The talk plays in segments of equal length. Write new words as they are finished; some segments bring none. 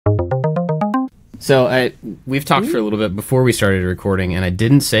So we've talked for a little bit before we started recording, and I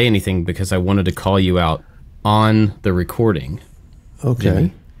didn't say anything because I wanted to call you out on the recording. Okay.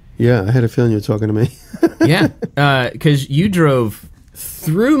 Jimmy. Yeah, I had a feeling you were talking to me. Yeah, because you drove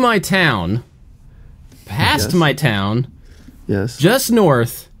through my town, past my town, just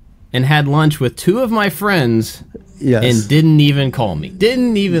north, and had lunch with two of my friends, and didn't even call me.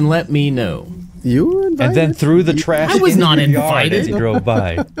 Didn't even let me know. You were invited? And then threw the trash. I was not yard invited. as he drove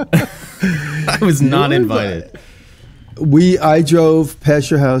by. I was not invited. I drove past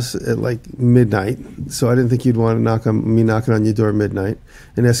your house at like midnight, so I didn't think you'd want to me knocking on your door at midnight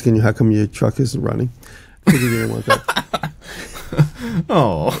and asking you how come your truck isn't running. I figured you didn't want that.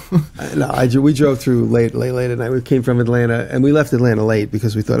 Oh. No, we drove through late at night. We came from Atlanta, and we left Atlanta late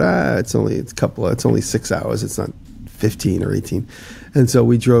because we thought, it's only 6 hours. It's not 15 or 18. And so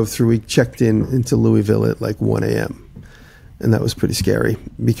we drove through. We checked into Louisville at like 1 a.m. And that was pretty scary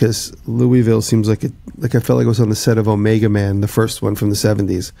because Louisville seems like I felt like I was on the set of Omega Man, the first one from the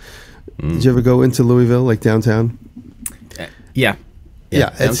 70s. Did you ever go into Louisville, like downtown? Yeah.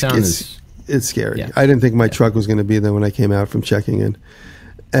 Downtown it's scary. Yeah. I didn't think my truck was going to be there when I came out from checking in.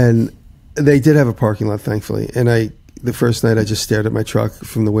 And they did have a parking lot, thankfully. And the first night I just stared at my truck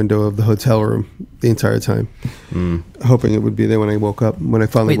from the window of the hotel room the entire time, hoping it would be there when I woke up. When I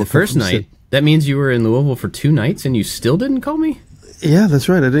finally woke up. The first night? That means you were in Louisville for 2 nights and you still didn't call me? Yeah, that's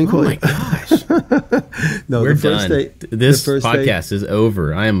right. I didn't call you. Oh my gosh. No, we're done. This podcast is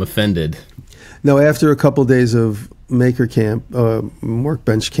over. I am offended. No, after a couple days of Maker Camp,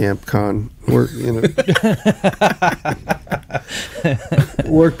 Workbench Camp Con,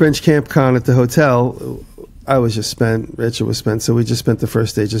 Workbench Camp Con at the hotel, I was just spent. Richard was spent. So we just spent the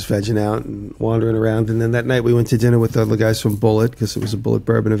first day just vegging out and wandering around. And then that night we went to dinner with the other guys from Bullet because it was a Bullet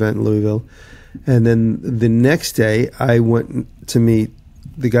Bourbon event in Louisville. And then the next day I went to meet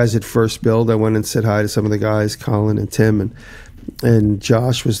the guys at First Build. I went and said hi to some of the guys, Colin and Tim, and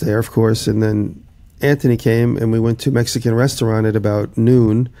Josh was there, of course. And then Anthony came and we went to a Mexican restaurant at about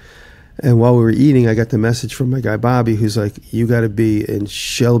noon. And while we were eating, I got the message from my guy Bobby, who's like, you got to be in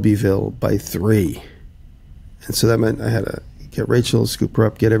Shelbyville by 3. And so that meant I had to get Rachel, scoop her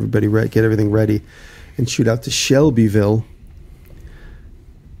up, get everything ready, and shoot out to Shelbyville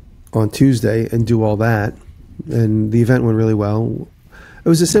on Tuesday and do all that. And the event went really well. It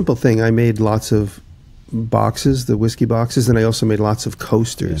was a simple thing. I made lots of boxes, the whiskey boxes, and I also made lots of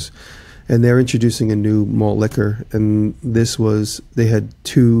coasters. Yeah. And they're introducing a new malt liquor. And they had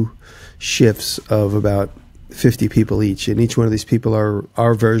 2 shifts of about 50 people each. And each one of these people are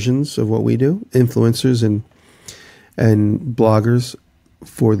our versions of what we do, influencers and bloggers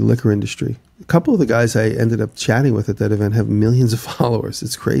for the liquor industry. A couple of the guys I ended up chatting with at that event have millions of followers.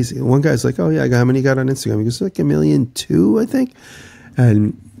 It's crazy. One guy's like, oh yeah, how many you got on Instagram? He goes, like 1.2 million, I think.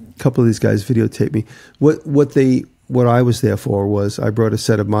 And a couple of these guys videotaped me. What I was there for was I brought a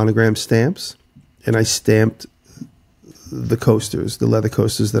set of monogram stamps and I stamped the coasters, the leather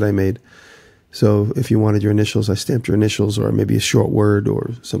coasters that I made. So if you wanted your initials, I stamped your initials or maybe a short word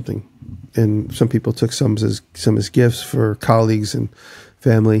or something. And some people took some as gifts for colleagues and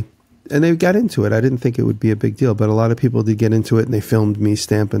family. And they got into it. I didn't think it would be a big deal, but a lot of people did get into it, and they filmed me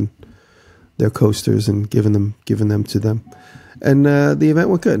stamping their coasters and giving them to them. And the event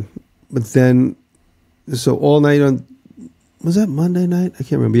went good. But then, so all night on, was that Monday night? I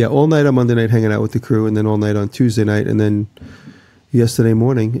can't remember. Yeah, all night on Monday night hanging out with the crew, and then all night on Tuesday night. And then yesterday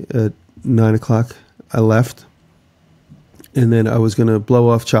morning at 9 o'clock, I left. And then I was going to blow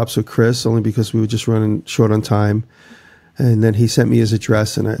off chops with Chris, only because we were just running short on time. And then he sent me his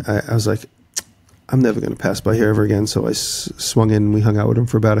address, and I was like, I'm never going to pass by here ever again. So I swung in, and we hung out with him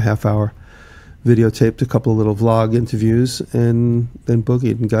for about a half hour, videotaped a couple of little vlog interviews, and then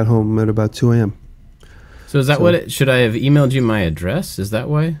boogied and got home at about 2 a.m. So is that should I have emailed you my address? Is that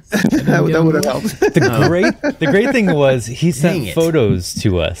why? that would have helped. The great thing was he sent photos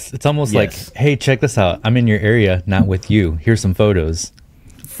to us. It's almost like, hey, check this out. I'm in your area, not with you. Here's some photos.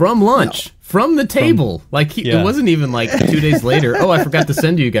 From lunch. No. From the table. It wasn't even like 2 days later, oh, I forgot to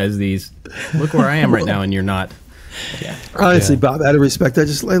send you guys these. Look where I am right now and you're not. Yeah. Honestly, Bob, out of respect, I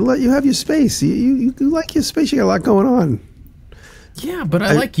let you have your space. You like your space. You got a lot going on. Yeah, but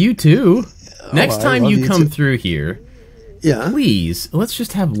I like you too. Next time you come through here, please, let's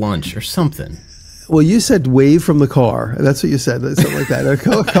just have lunch or something. Well, you said wave from the car. That's what you said, something like that. A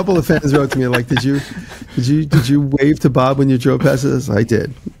couple of fans wrote to me like, did you wave to Bob when you drove past us? I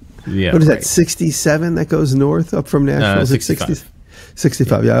did. Yeah. What is that? 67 that goes north up from Nashville? Is it 65?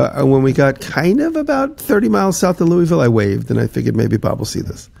 65. Yeah. When we got kind of about 30 miles south of Louisville, I waved, and I figured maybe Bob will see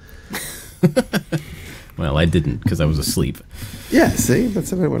this. Well, I didn't because I was asleep. Yeah, see?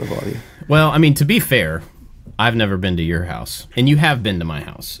 That's what I want to bother you. Well, I mean, to be fair, I've never been to your house, and you have been to my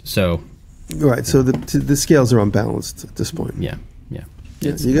house, so... Right, so the scales are unbalanced at this point. Yeah.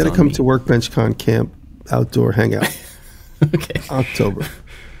 You got to come to Workbench Con Camp Outdoor Hangout. Okay. October.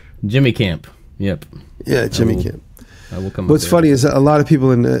 Jimmy Camp. Yep. Yeah, Jimmy Camp. I will come. What's funny is that a lot of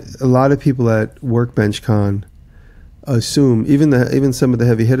people at Workbench Con assume, even some of the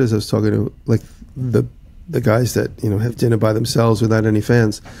heavy hitters I was talking to, like the guys that have dinner by themselves without any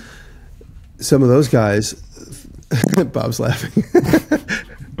fans. Some of those guys, Bob's laughing.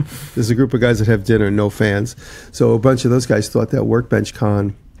 There's a group of guys that have dinner, no fans. So a bunch of those guys thought that Workbench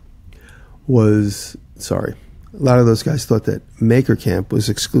Con was, a lot of those guys thought that Maker Camp was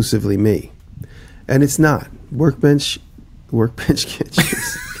exclusively me. And it's not. Workbench can't get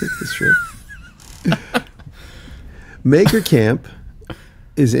this straight. Maker Camp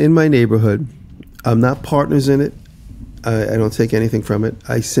is in my neighborhood. I'm not partners in it. I don't take anything from it.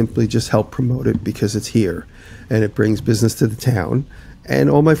 I simply just help promote it because it's here. And it brings business to the town.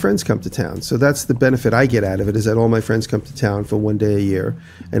 And all my friends come to town. So that's the benefit I get out of it, is that all my friends come to town for one day a year,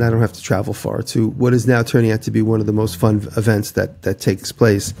 and I don't have to travel far to what is now turning out to be one of the most fun events that takes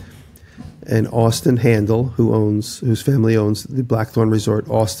place. And Austin Handel, whose family owns the Blackthorn Resort,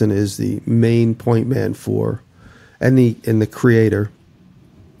 Austin is the main point man for, and the creator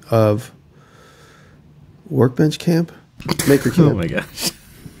of Workbench Camp? Maker Camp. Oh my gosh.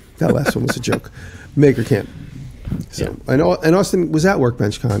 That last one was a joke. Maker Camp. So and Austin was at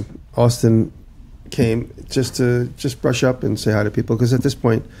Workbench Con. Austin came just to brush up and say hi to people, because at this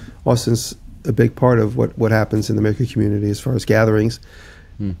point, Austin's a big part of what happens in the maker community as far as gatherings.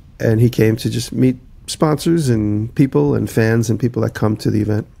 And he came to just meet sponsors and people and fans and people that come to the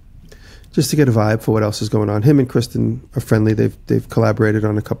event, just to get a vibe for what else is going on. Him and Kristen are friendly. They've collaborated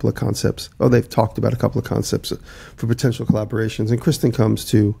on a couple of concepts. They've talked about a couple of concepts for potential collaborations. And Kristen comes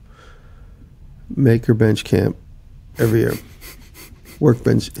to Maker Bench Camp every year.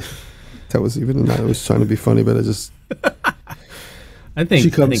 Workbench. That was even. I was trying to be funny, but I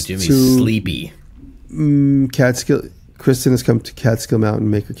think Jimmy's sleepy. Catskill. Kristen has come to Catskill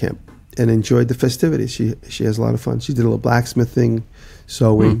Mountain Maker Camp and enjoyed the festivities. She has a lot of fun. She did a little blacksmithing,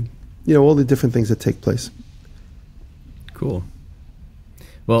 sewing, all the different things that take place. Cool.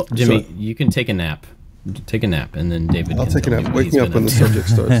 Well, Jimmy, you can take a nap. Take a nap, and then David. I'll take a nap. Wake me up when the subject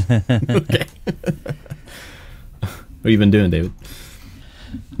starts. Okay. What have you been doing, David?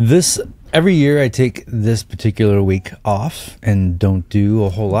 Every year I take this particular week off and don't do a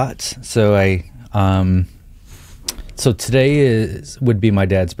whole lot. So so today would be my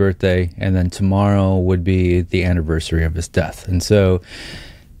dad's birthday, and then tomorrow would be the anniversary of his death. And so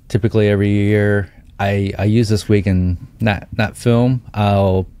typically every year I use this week and not film.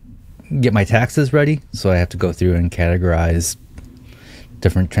 I'll get my taxes ready, so I have to go through and categorize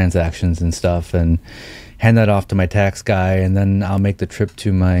different transactions and stuff and hand that off to my tax guy, and then I'll make the trip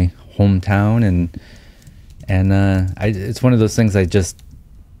to my hometown, and it's one of those things I just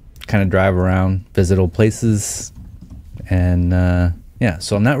kind of drive around, visit old places, and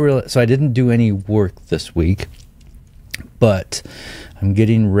so I'm not really, so I didn't do any work this week, but I'm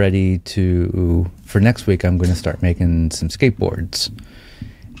getting ready for next week. I'm going to start making some skateboards,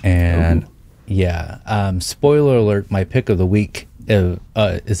 and spoiler alert, my pick of the week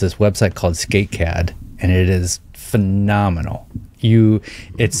is this website called SkateCAD, and it is phenomenal.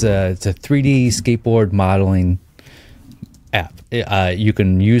 It's a 3D skateboard modeling app. You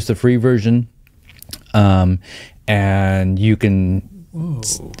can use the free version, and you can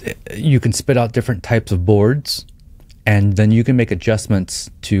spit out different types of boards, and then you can make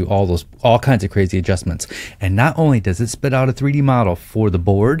adjustments to all kinds of crazy adjustments. And not only does it spit out a 3D model for the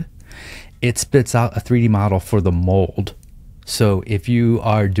board, it spits out a 3D model for the mold. So if you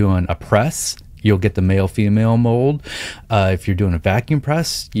are doing a press, you'll get the male-female mold. If you're doing a vacuum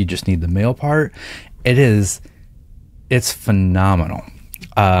press, you just need the male part. It's phenomenal.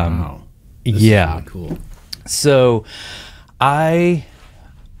 Wow. This is really cool. So I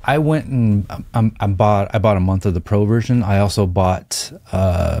went and I bought a month of the pro version. I also bought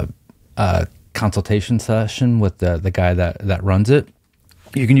a consultation session with the guy that runs it.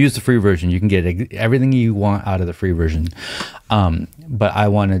 You can use the free version. You can get everything you want out of the free version. But I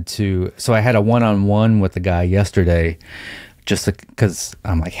wanted to, so I had a one-on-one with the guy yesterday, just because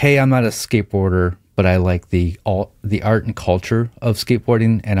I'm like, hey, I'm not a skateboarder, but I like the art and culture of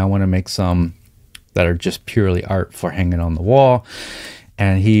skateboarding, and I want to make some that are just purely art for hanging on the wall.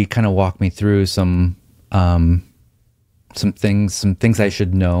 And he kind of walked me through some things I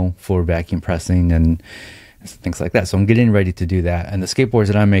should know for vacuum pressing and things like that. So I'm getting ready to do that. And the skateboards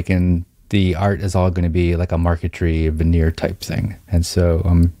that I'm making, the art is all going to be like a marquetry veneer type thing. And so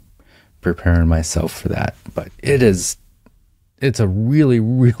I'm preparing myself for that. But it's a really,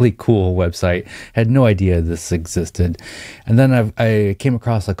 really cool website. Had no idea this existed. And then I came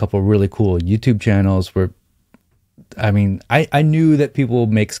across a couple of really cool YouTube channels where, I mean, I knew that people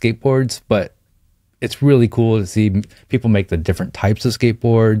make skateboards, but it's really cool to see people make the different types of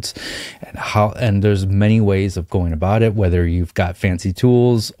skateboards and there's many ways of going about it, whether you've got fancy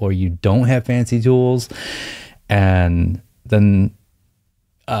tools or you don't have fancy tools. And then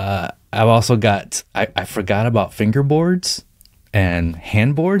I've also got, I forgot about fingerboards and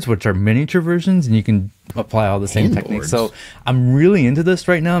handboards, which are miniature versions, and you can apply all the same techniques. So I'm really into this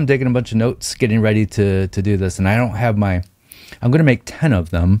right now. I'm taking a bunch of notes, getting ready to do this. And I don't have I'm going to make 10 of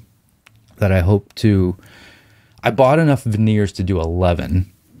them that I hope to. I bought enough veneers to do 11.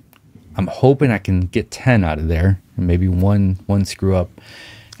 I'm hoping I can get 10 out of there, and maybe one screw up.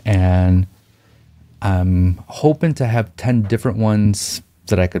 And I'm hoping to have 10 different ones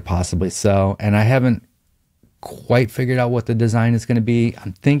that I could possibly sell. And I haven't quite figured out what the design is going to be.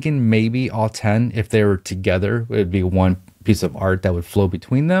 I'm thinking maybe all 10, if they were together, it would be one piece of art that would flow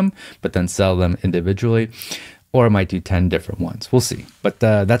between them, but then sell them individually. Or I might do 10 different ones. We'll see. But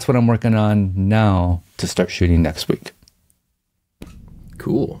that's what I'm working on now to start shooting next week.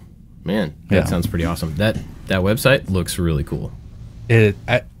 Cool. Man, that sounds pretty awesome. That website looks really cool. It's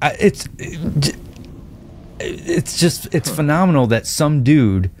phenomenal that some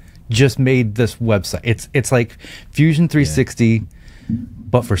dude just made this website. It's like Fusion 360,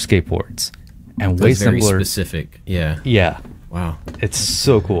 but for skateboards. And way very simpler. Specific. Yeah. Yeah. Wow. It's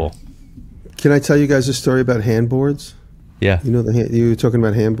so cool. Can I tell you guys a story about handboards? Yeah. You know, you were talking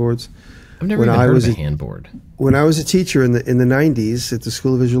about handboards. I've never even heard of a handboard. When I was a teacher in the 90s at the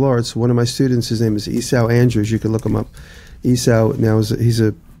School of Visual Arts, one of my students, his name is Esau Andrews. You can look him up. Esau now he's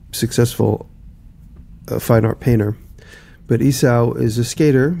a successful fine art painter, but Esau is a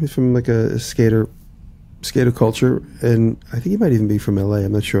skater. He's from like a skater culture, and I think he might even be from LA.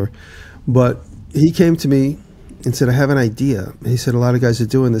 I'm not sure, but he came to me and said, I have an idea. He said, a lot of guys are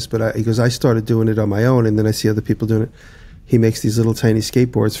doing this, but he goes, I started doing it on my own, and then I see other people doing it. He makes these little tiny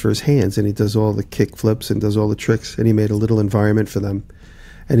skateboards for his hands, and he does all the kick flips and does all the tricks, and he made a little environment for them.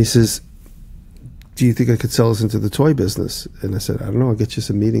 And he says, do you think I could sell this into the toy business? And I said, I don't know, I'll get you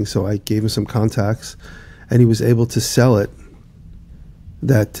some meetings. So I gave him some contacts, and he was able to sell it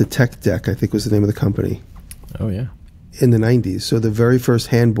to Tech Deck, I think was the name of the company. Oh, yeah. In the 90s. So the very first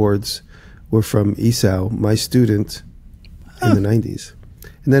handboards were from Esau, my student, in the 90s.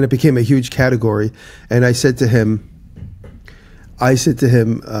 And then it became a huge category. And I said to him,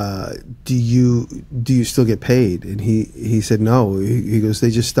 do you still get paid? And he said, no. He goes, they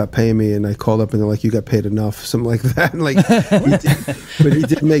just stopped paying me. And I called up and they're like, you got paid enough, something like that. Like, but he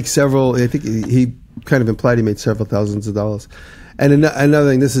did make several, I think he kind of implied he made several thousands of dollars. And another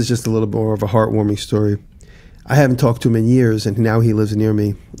thing, this is just a little more of a heartwarming story. I haven't talked to him in years, and now he lives near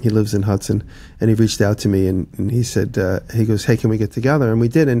me. He lives in Hudson, and he reached out to me, and he said, he goes, hey, can we get together? And we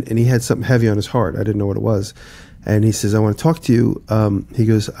did, and he had something heavy on his heart. I didn't know what it was. And he says, I want to talk to you. He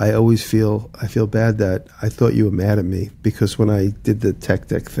goes, I feel bad that I thought you were mad at me because when I did the Tech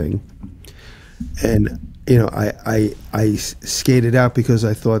Deck thing, and you know, I skated out because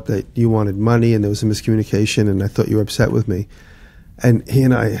I thought that you wanted money and there was a miscommunication, and I thought you were upset with me. And he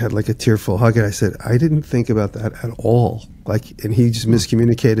and I had like a tearful hug, and I said, I didn't think about that at all. Like, and he just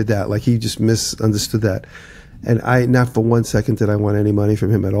miscommunicated that. Like, he just misunderstood that. And not for 1 second did I want any money from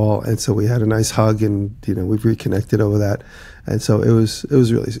him at all. And so we had a nice hug, and, you know, we've reconnected over that. And so it was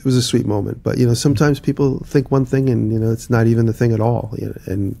a sweet moment. But, you know, sometimes people think one thing and, you know, it's not even the thing at all. You know,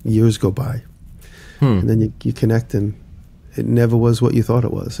 and years go by. And then you connect, and it never was what you thought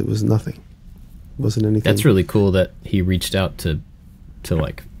it was. It was nothing. It wasn't anything. That's really cool that he reached out to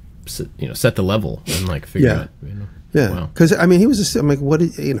like, you know, set the level and like figure out. You know? Yeah, because I mean, he was I'm like, what?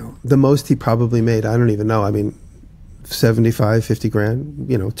 You know, the most he probably made, I don't even know. I mean, 75, 50 grand.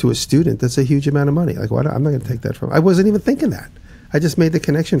 You know, to a student, that's a huge amount of money. Like, what? I'm not going to take that from him. I wasn't even thinking that. I just made the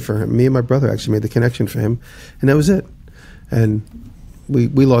connection for him. Me and my brother actually made the connection for him, and that was it. And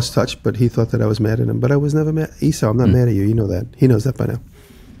we lost touch, but he thought that I was mad at him. But I was never mad. Esau, I'm not mad at you. You know that. He knows that by now.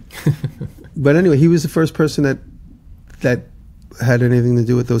 But anyway, he was the first person that had anything to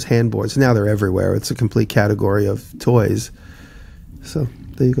do with those handboards. Now they're everywhere. It's a complete category of toys. So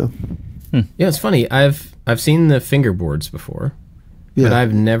there you go. Yeah, it's funny. I've seen the fingerboards before, but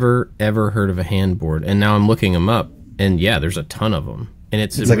I've never ever heard of a handboard. And now I'm looking them up, and yeah, there's a ton of them. And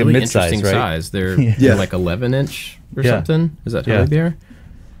it's a like really a mid-size, interesting right? size. They're like 11-inch or something. Is that how big they are?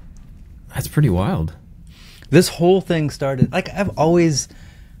 That's pretty wild. This whole thing started, like, I've always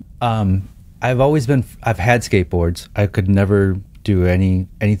I've had skateboards. I could never do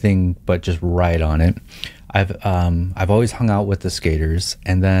anything but just ride on it. I've always hung out with the skaters,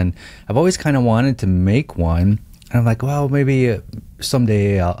 and then I've always kind of wanted to make one. And I'm like, well, maybe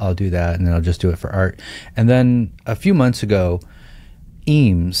someday I'll do that, and then I'll just do it for art. And then a few months ago,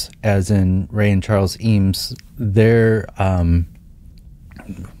 Eames, as in Ray and Charles Eames, they're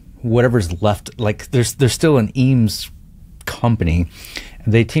whatever's left, like there's still an Eames company.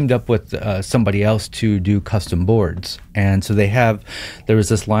 They teamed up with somebody else to do custom boards, and so there was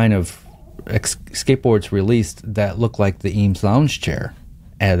this line of skateboards released that looked like the Eames lounge chair,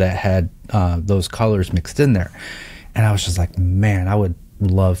 and that had those colors mixed in there. And I was just like, man, I would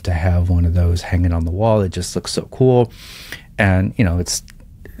love to have one of those hanging on the wall. It just looks so cool. And it's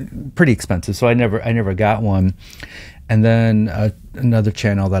pretty expensive, so I never got one. And then another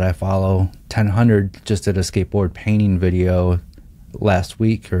channel that I follow, 1000, just did a skateboard painting video last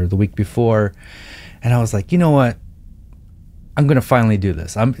week or the week before, and I was like, you know what, I'm gonna finally do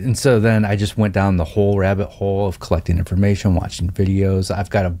this. And so then I just went down the whole rabbit hole of collecting information, watching videos. I've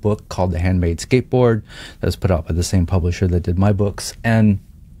got a book called The Handmade Skateboard that was put out by the same publisher that did my books, and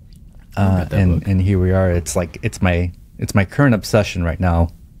here we are. It's my current obsession right now.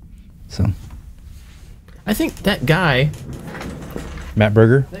 So I think that guy, Matt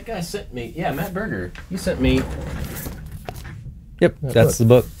Berger. That guy sent me. Yeah, Matt Berger. He sent me. Yep, that's the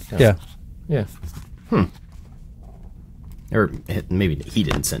book. Yeah. Yeah. Or maybe he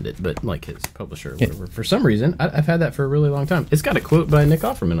didn't send it, but like his publisher or whatever. For some reason, I've had that for a really long time. It's got a quote by Nick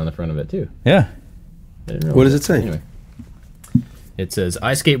Offerman on the front of it, too. Yeah. What does it say? Anyway. It says,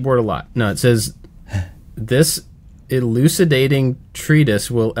 I skateboard a lot. No, it says, this elucidating treatise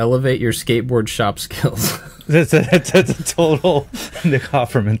will elevate your skateboard shop skills. That's a total Nick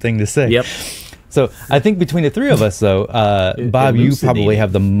Offerman thing to say. Yep. So I think between the three of us, though, Bob, you probably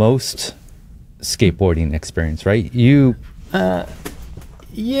have the most skateboarding experience, right? Yeah,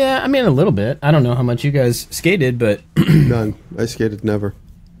 I mean, a little bit. I don't know how much you guys skated, but... None. I skated never.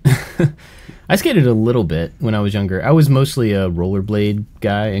 I skated a little bit when I was younger. I was mostly a rollerblade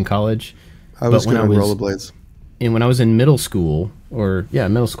guy in college. I was good on rollerblades. And when I was in middle school,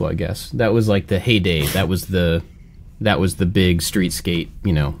 middle school, I guess, that was like the heyday. That was the big street skate,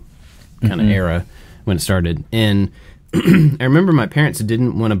 kind of era when it started. And I remember my parents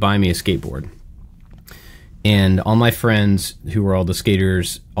didn't want to buy me a skateboard. And all my friends who were all the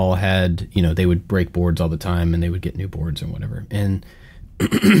skaters all had, they would break boards all the time, and they would get new boards or whatever. And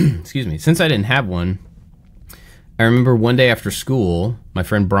excuse me, since I didn't have one, I remember one day after school, my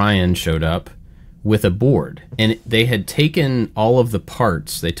friend Brian showed up with a board, and they had taken all of the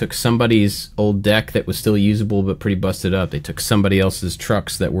parts. They took somebody's old deck that was still usable but pretty busted up. They took somebody else's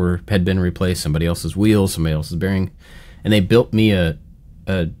trucks that had been replaced, somebody else's wheels, somebody else's bearing, and they built me a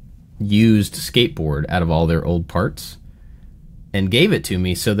used skateboard out of all their old parts and gave it to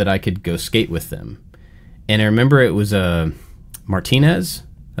me so that I could go skate with them. And I remember it was a Martinez.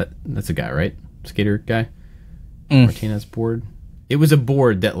 That's a guy, right? Skater guy? Martinez board. It was a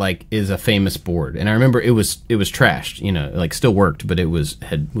board that is a famous board, and I remember it was trashed, still worked, but it was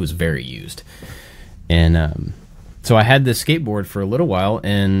very used. And so I had this skateboard for a little while,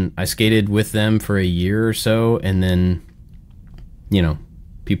 and I skated with them for a year or so, and then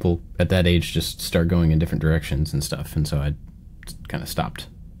people at that age just start going in different directions and stuff, and so I kind of stopped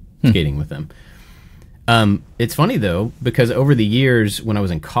skating with them. It's funny though, because over the years when I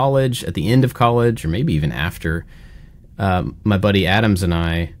was in college, at the end of college, or maybe even after, my buddy Adams and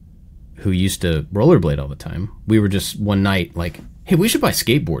I, who used to rollerblade all the time, we were just one night like, hey, we should buy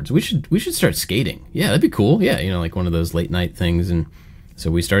skateboards. We should start skating. Yeah, that'd be cool. Yeah, like one of those late night things. And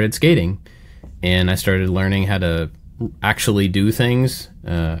so we started skating, and I started learning how to actually do things.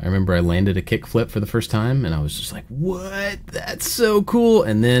 I remember I landed a kickflip for the first time, and I was just like, what? That's so cool.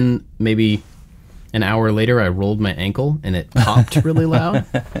 And then maybe an hour later, I rolled my ankle, and it popped really loud.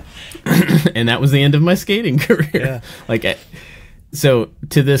 And that was the end of my skating career. Yeah. So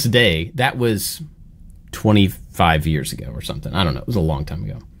to this day, that was 25 years ago or something. I don't know. It was a long time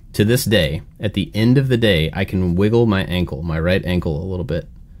ago. To this day, at the end of the day, I can wiggle my ankle, my right ankle, a little bit.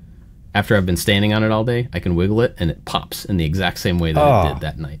 After I've been standing on it all day, I can wiggle it, and it pops in the exact same way that it did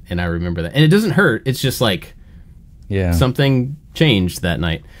that night. And I remember that. And it doesn't hurt. It's just something changed that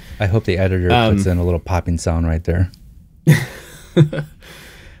night. I hope the editor puts in a little popping sound right there.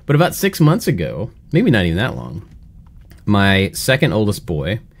 But about 6 months ago, maybe not even that long, my second oldest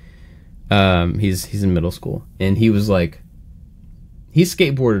boy, he's in middle school, and he was like, he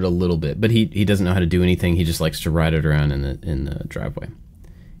skateboarded a little bit, but he doesn't know how to do anything. He just likes to ride it around in the driveway.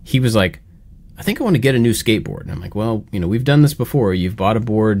 He was like, I think I want to get a new skateboard. And I'm like, well, we've done this before. You've bought a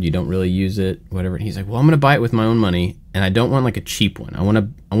board, you don't really use it, whatever. And he's like, well, I'm going to buy it with my own money, and I don't want like a cheap one. I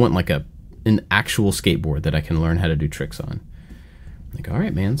want like an actual skateboard that I can learn how to do tricks on. I'm like, all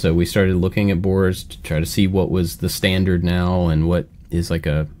right, man. So we started looking at boards to try to see what was the standard now and what is like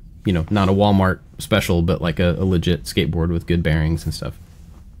a, not a Walmart special, but like a legit skateboard with good bearings and stuff.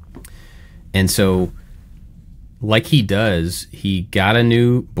 And so, like he does, he got a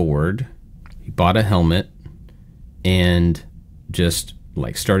new board, he bought a helmet, and just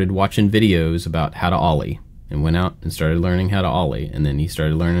like started watching videos about how to ollie, and went out and started learning how to ollie, and then he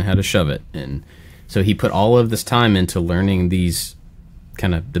started learning how to shove it. And so he put all of this time into learning these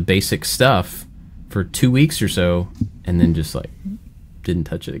kind of the basic stuff for 2 weeks or so, and then just like didn't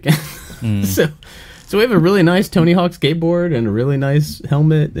touch it again. So we have a really nice Tony Hawk skateboard and a really nice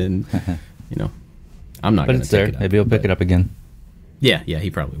helmet, and I'm not going to take it up. Maybe he'll pick it up again. Yeah, he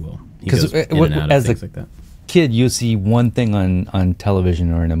probably will. He goes in and out of things like that. Kid, you see one thing on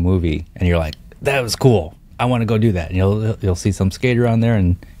television or in a movie, and you're like, that was cool. I want to go do that. And you'll see some skater on there,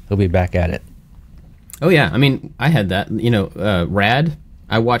 and he'll be back at it. Oh yeah, I mean, I had that. Rad.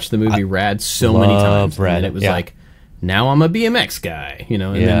 I watched the movie Rad so many times, Rad. And it was like, now I'm a BMX guy,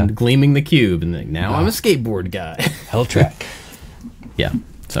 and then Gleaming the Cube, and then now I'm a skateboard guy. Hell Track. Yeah.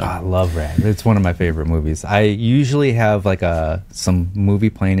 So I love Rad. It's one of my favorite movies. I usually have like some movie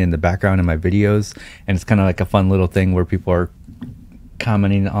playing in the background in my videos, and it's kind of like a fun little thing where people are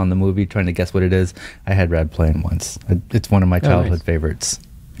commenting on the movie, trying to guess what it is. I had Rad playing once. It's one of my childhood favorites.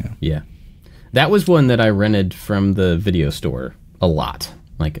 Yeah. That was one that I rented from the video store a lot.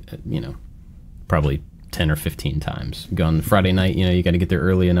 Like, probably 10 or 15 times. Gone Friday night, you got to get there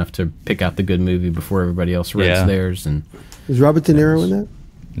early enough to pick out the good movie before everybody else rents theirs. And is Robert De Niro in that?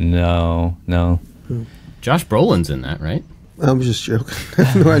 No. Josh Brolin's in that, right? I was just joking.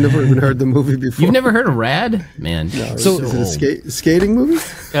 No, I never even heard the movie before. You've never heard of Rad? Man. No, so is it a skating movie?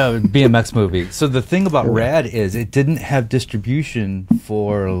 BMX movie. So the thing about Rad is it didn't have distribution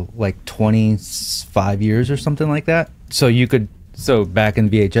for like 25 years or something like that. So back in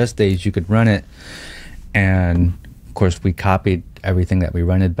VHS days, you could run it. And of course, we copied everything that we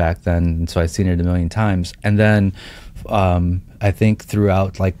rented back then. And so I've seen it a million times. And then I think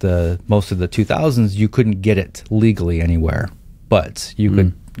throughout like most of the 2000s, you couldn't get it legally anywhere, but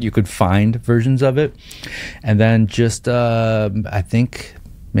you could find versions of it. And then just I think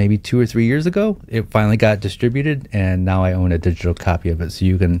maybe 2 or 3 years ago, it finally got distributed, and now I own a digital copy of it, so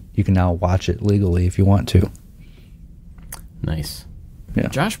you can now watch it legally if you want to. Nice. Yeah.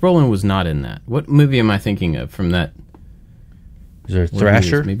 Josh Brolin was not in that. What movie am I thinking of from that? Is there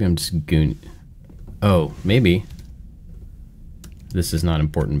Thrasher? Maybe I'm just goon. Oh, maybe. This is not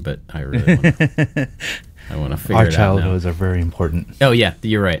important, but I really want to. I want to figure it out. Our childhoods are very important. Oh yeah,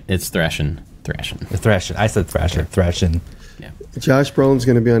 you're right. It's Thrashing. I said Thrasher. Okay. Thrashing. Yeah. Josh Brolin's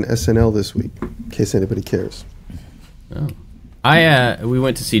going to be on SNL this week, in case anybody cares. Oh, we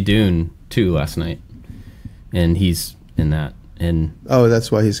went to see Dune 2 last night, and he's in that. And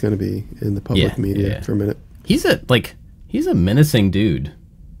that's why he's going to be in the public media for a minute. He's a menacing dude.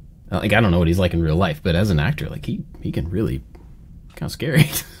 Like, I don't know what he's like in real life, but as an actor, like he can really kind of scary.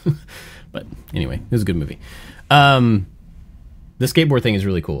 But anyway, it was a good movie. The skateboard thing is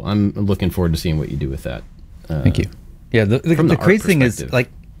really cool. I'm looking forward to seeing what you do with that. Thank you. Yeah, the crazy thing is, like,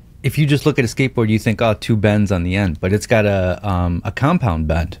 if you just look at a skateboard, you think, 2 bends on the end, but it's got a compound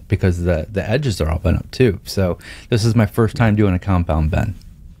bend because the edges are all bent up too. So this is my first time doing a compound bend.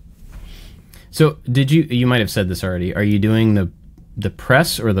 So you might have said this already. Are you doing the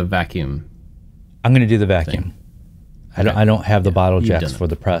press or the vacuum? I'm going to do the vacuum. Okay. I don't have the bottle jacks for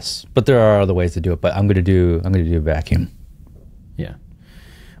the press, but there are other ways to do it. But I'm going to do vacuum. Yeah.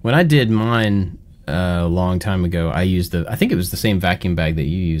 When I did mine a long time ago, I used I think it was the same vacuum bag that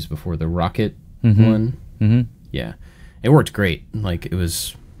you used before, the Rocket one. Mm-hmm. Yeah, it worked great. Like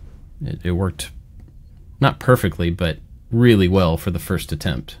it worked not perfectly, but really well for the first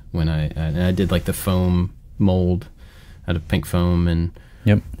attempt. When I did like the foam mold out of pink foam and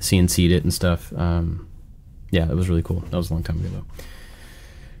CNC'd it and stuff. Yeah, it was really cool. That was a long time ago,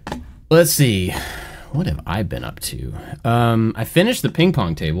 though. Let's see. What have I been up to? I finished the ping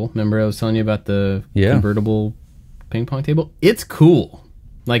pong table. Remember I was telling you about the convertible ping pong table? It's cool.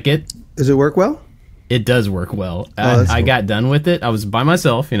 Like it... Does it work well? It does work well. I got done with it. I was by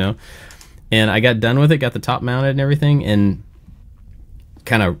myself, and I got done with it, got the top mounted and everything, and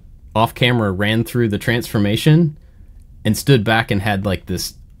kind of off camera ran through the transformation and stood back and had like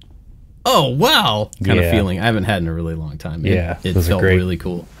this... Oh, wow! Kind of feeling I haven't had in a really long time. It felt really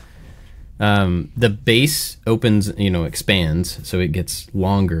cool. The base opens, expands, so it gets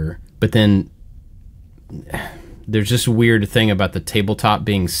longer. But then there's this weird thing about the tabletop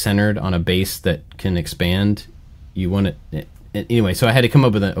being centered on a base that can expand. You want it anyway. So I had to come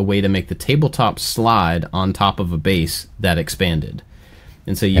up with a way to make the tabletop slide on top of a base that expanded,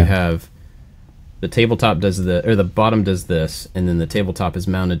 and so you have the tabletop the bottom does this, and then the tabletop is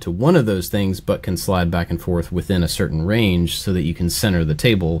mounted to one of those things, but can slide back and forth within a certain range, so that you can center the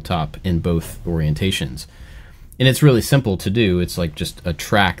tabletop in both orientations. And it's really simple to do. It's like just a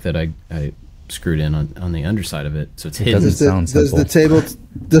track that I screwed in on the underside of it, so it's hidden. Does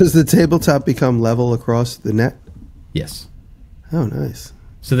the tabletop become level across the net? Yes. Oh, nice.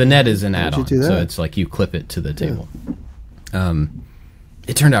 So the net is an add-on, so it's like you clip it to the table. Yeah.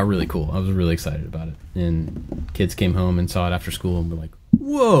 It turned out really cool. I was really excited about it, and kids came home and saw it after school and were like,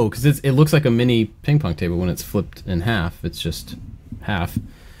 "Whoa!" Because it looks like a mini ping pong table when it's flipped in half. It's just half.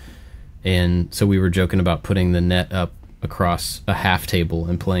 And so we were joking about putting the net up across a half table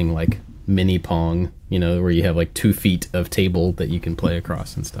and playing like mini pong, where you have like 2 feet of table that you can play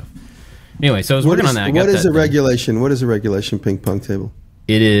across and stuff. Anyway, so I was working on that. What is a regulation? What is a regulation ping pong table?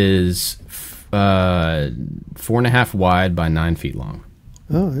 It is 4.5 wide by 9 feet long.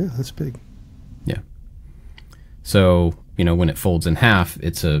 Oh yeah, that's big. Yeah. So when it folds in half,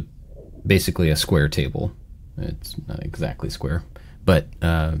 it's basically a square table. It's not exactly square, but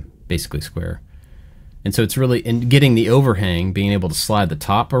basically square. And so it's really, and getting the overhang, being able to slide the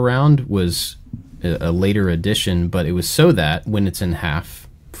top around was a later addition, but it was so that when it's in half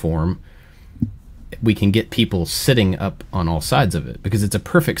form, we can get people sitting up on all sides of it, because it's a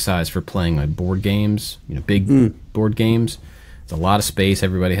perfect size for playing like board games, big board games. It's a lot of space.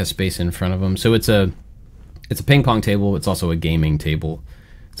 Everybody has space in front of them. So it's a ping pong table. It's also a gaming table.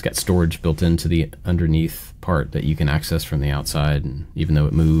 It's got storage built into the underneath part that you can access from the outside, and even though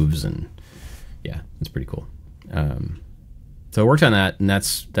it moves, and yeah, it's pretty cool. So I worked on that, and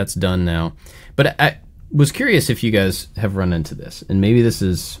that's done now. But I was curious if you guys have run into this, and maybe this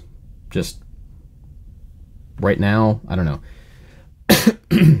is just right now. I don't know.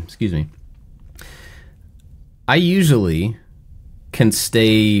 Excuse me. I usually can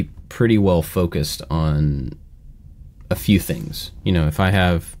stay pretty well focused on a few things. If I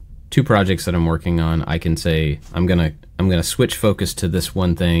have 2 projects that I'm working on, I can say I'm gonna switch focus to this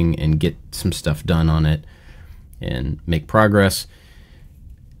one thing and get some stuff done on it and make progress,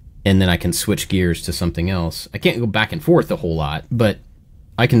 and then I can switch gears to something else. I can't go back and forth a whole lot, but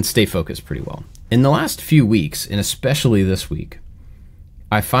I can stay focused pretty well. In the last few weeks, and especially this week,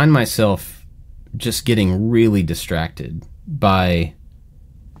 I find myself just getting really distracted by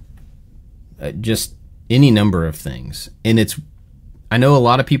just any number of things. And I know a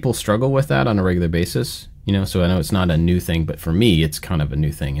lot of people struggle with that on a regular basis, so I know it's not a new thing, but for me, it's kind of a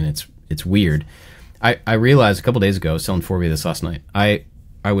new thing, and it's weird. I realized a couple days ago, I was telling Forby this last night, I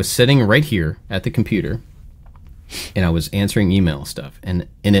was sitting right here at the computer, and I was answering email stuff, and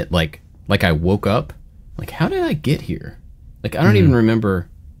it like I woke up, like, how did I get here? Like, I don't even remember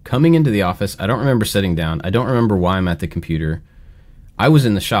coming into the office. I don't remember sitting down. I don't remember why I'm at the computer. I was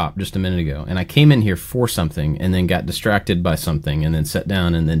in the shop just a minute ago, and I came in here for something, and then got distracted by something, and then sat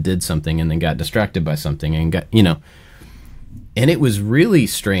down, and then did something, and then got distracted by something, and got, and it was really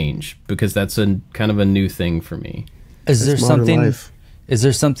strange, because that's kind of a new thing for me. Is there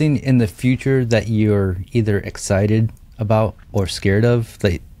something in the future that you're either excited about or scared of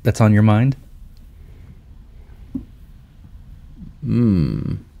that's on your mind?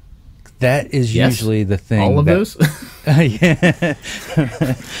 That is usually the thing. All of those? Yeah.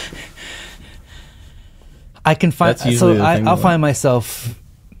 I can find, so I'll find myself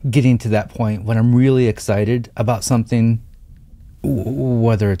getting to that point when I'm really excited about something,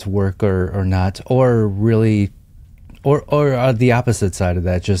 whether it's work or not, or really, or the opposite side of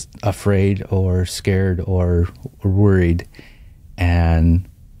that, just afraid or scared or worried. And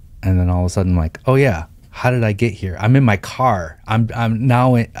then all of a sudden I'm like, oh yeah, how did I get here? I'm in my car. I'm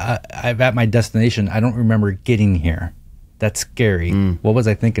now I'm at my destination. I don't remember getting here. That's scary. What was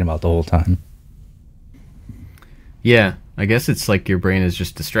I thinking about the whole time? Yeah, I guess it's like your brain is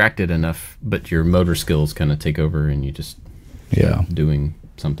just distracted enough, but your motor skills kind of take over, and you just doing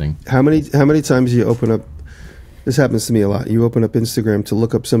something. How many times do you open up? This happens to me a lot. You open up Instagram to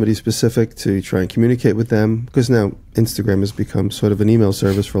look up somebody specific to try and communicate with them, because now Instagram has become sort of an email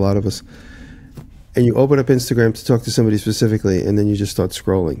service for a lot of us. And you open up Instagram to talk to somebody specifically, and then you just start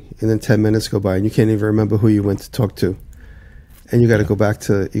scrolling. And then 10 minutes go by, and you can't even remember who you went to talk to. And you got to go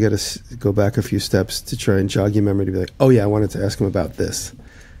back a few steps to try and jog your memory to be like, oh yeah, I wanted to ask him about this.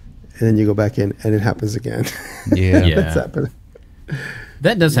 And then you go back in, and it happens again. Yeah. That's happening.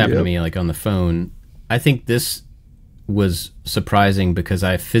 That does happen to me, like on the phone. I think was surprising because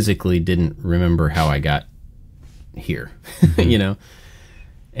I physically didn't remember how I got here, you know?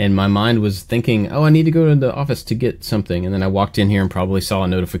 And my mind was thinking, oh, I need to go to the office to get something. And then I walked in here and probably saw a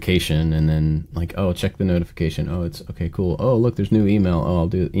notification, and then like, oh, check the notification. Oh, it's okay, cool. Oh, look, there's new email. Oh, I'll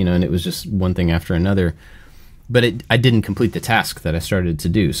do it. You know, and it was just one thing after another. But I didn't complete the task that I started to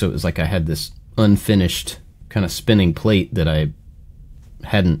do. So it was like I had this unfinished kind of spinning plate that I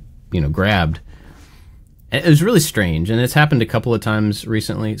hadn't, you know, grabbed. And it was really strange. And it's happened a couple of times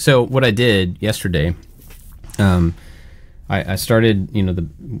recently. So what I did yesterday, I started, you know,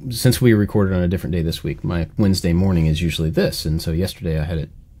 since we recorded on a different day this week, my Wednesday morning is usually this. And so yesterday I had it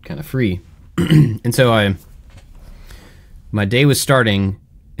kind of free. And so my day was starting,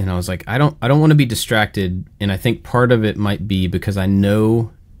 and I was like, I don't want to be distracted. And I think part of it might be because I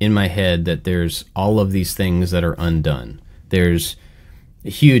know in my head that there's all of these things that are undone. There's a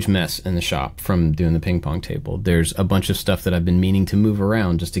huge mess in the shop from doing the ping pong table. There's a bunch of stuff that I've been meaning to move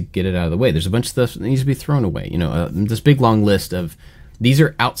around just to get it out of the way. There's a bunch of stuff that needs to be thrown away. You know, this big long list of these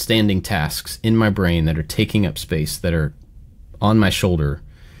are outstanding tasks in my brain that are taking up space, that are on my shoulder.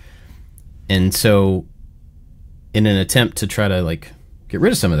 And so in an attempt to try to like get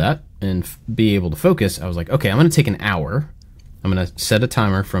rid of some of that and be able to focus, I was like, okay, I'm going to take an hour. I'm going to set a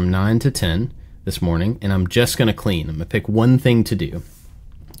timer from 9 to 10 this morning, and I'm just going to clean. I'm going to pick one thing to do.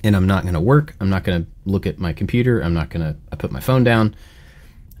 And I'm not going to work. I'm not going to look at my computer. I put my phone down,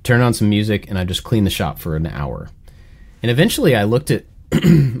 turn on some music, and I just clean the shop for an hour. And eventually I looked at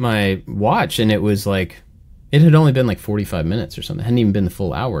my watch, and it was like, it had only been like 45 minutes or something. It hadn't even been the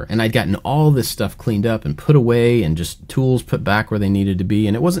full hour. And I'd gotten all this stuff cleaned up and put away and just tools put back where they needed to be.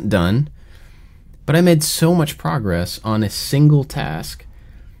 And it wasn't done. But I made so much progress on a single task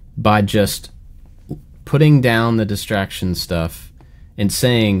by just putting down the distraction stuff and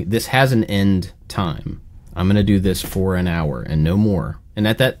saying, this has an end time. I'm going to do this for an hour and no more. And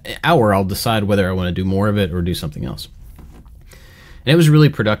at that hour, I'll decide whether I want to do more of it or do something else. And it was really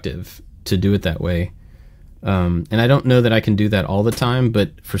productive to do it that way. And I don't know that I can do that all the time,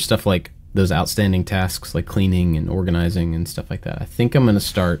 but for stuff like those outstanding tasks like cleaning and organizing and stuff like that, I think I'm going to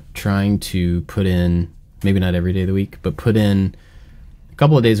start trying to put in, maybe not every day of the week, but put in a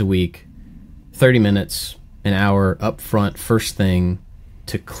couple of days a week, 30 minutes, an hour up front, first thing,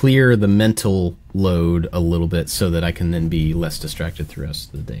 to clear the mental load a little bit so that I can then be less distracted through the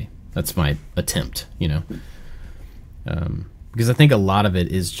rest of the day. That's my attempt, you know. Because I think a lot of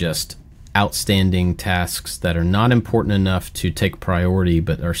it is just outstanding tasks that are not important enough to take priority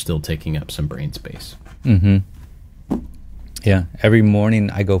but are still taking up some brain space. Mm-hmm. Yeah, every morning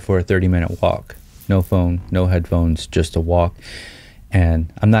I go for a 30-minute walk. No phone, no headphones, just a walk.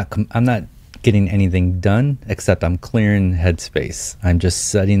 And I'm not getting anything done except I'm clearing headspace. I'm just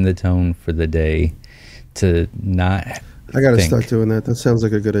setting the tone for the day to not I got to start doing that. That sounds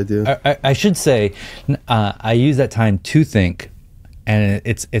like a good idea. I should say I use that time to think, and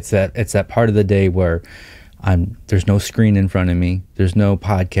it's that part of the day where there's no screen in front of me, there's no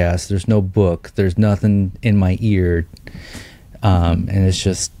podcast, there's no book, there's nothing in my ear, and it's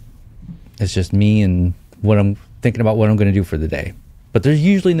just me and what I'm thinking about, what I'm going to do for the day. But there's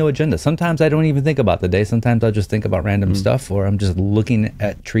usually no agenda. Sometimes I don't even think about the day. Sometimes I'll just think about random stuff, or I'm just looking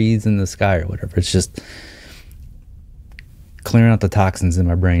at trees in the sky or whatever. It's just clearing out the toxins in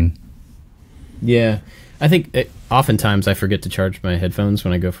my brain. Yeah. I think oftentimes I forget to charge my headphones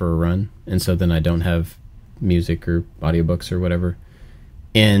when I go for a run, and so then I don't have music or audiobooks or whatever.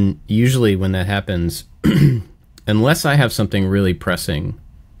 And usually when that happens, unless I have something really pressing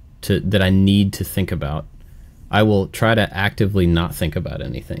that I need to think about, I will try to actively not think about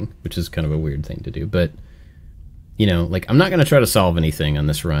anything, which is kind of a weird thing to do. But, you know, like, I'm not going to try to solve anything on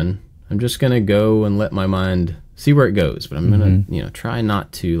this run. I'm just going to go and let my mind see where it goes. But I'm going to, you know, try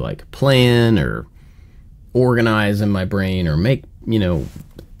not to, like, plan or organize in my brain or make, you know,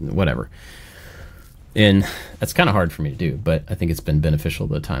 whatever. And that's kind of hard for me to do. But I think it's been beneficial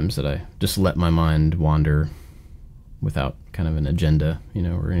the times that I just let my mind wander without kind of an agenda, you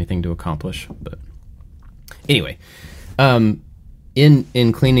know, or anything to accomplish. But anyway,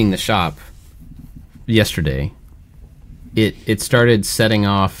 in cleaning the shop yesterday, it started setting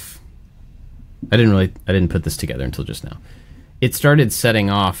off. I didn't put this together until just now. It started setting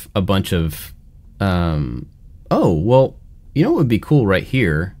off a bunch of, oh, well, you know what would be cool right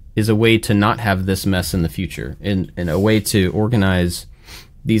here is a way to not have this mess in the future, and a way to organize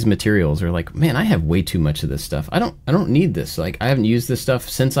these materials. Or like, man, I have way too much of this stuff. I don't need this. Like, I haven't used this stuff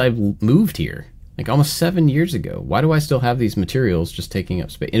since I've moved here, like almost 7 years ago. Why do I still have these materials just taking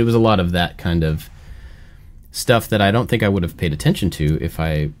up space? And it was a lot of that kind of stuff that I don't think I would have paid attention to if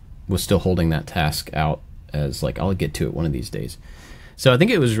I was still holding that task out as like, I'll get to it one of these days. So I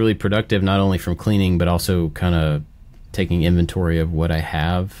think it was really productive, not only from cleaning, but also kind of taking inventory of what I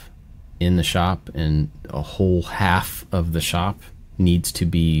have in the shop, and a whole half of the shop needs to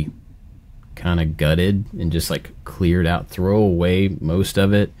be kind of gutted and just like cleared out, throw away most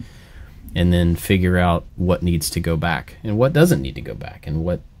of it, and then figure out what needs to go back and what doesn't need to go back, and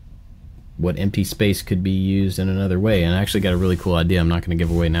what empty space could be used in another way. And I actually got a really cool idea I'm not going to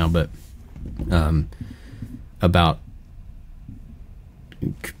give away now, but about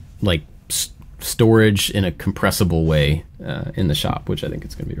like storage in a compressible way in the shop, which I think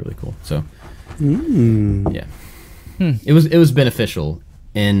is going to be really cool. So yeah, it was beneficial,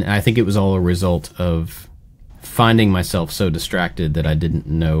 and I think it was all a result of finding myself so distracted that I didn't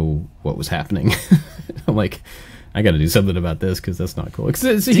know what was happening. I'm like, I got to do something about this, because that's not cool. It's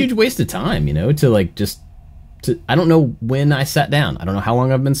a huge waste of time, to like I don't know when I sat down. I don't know how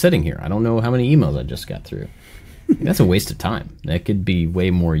long I've been sitting here. I don't know how many emails I just got through. That's a waste of time. That could be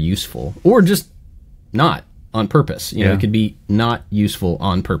way more useful, or just not on purpose. It could be not useful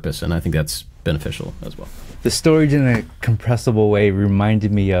on purpose, and I think that's beneficial as well. The storage in a compressible way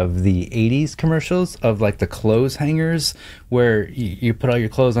reminded me of the 80s commercials of like the clothes hangers, where you put all your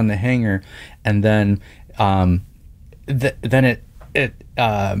clothes on the hanger, and then then it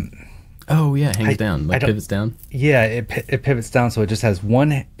oh yeah, hangs down, like pivots down. Yeah, it pivots down, so it just has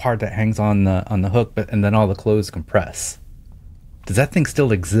one part that hangs on the hook, and then all the clothes compress. Does that thing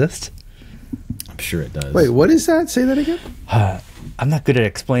still exist? I'm sure it does. Wait, what is that? Say that again. I'm not good at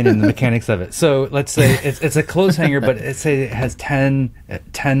explaining the mechanics of it. So let's say it's a clothes hanger, but let's say it has 10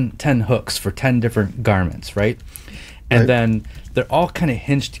 hooks for 10 different garments, right? And then they're all kind of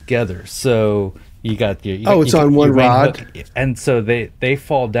hinged together. So you got it's on one rod, hook, and so they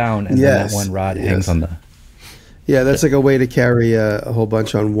fall down, and then that one rod hangs on the. Yeah, that's like a way to carry a whole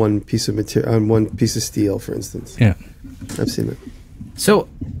bunch on one piece of material, on one piece of steel, for instance. Yeah, I've seen it. So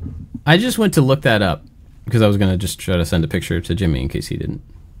I just went to look that up, because I was going to just try to send a picture to Jimmy in case he didn't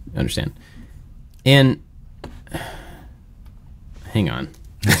understand. And hang on,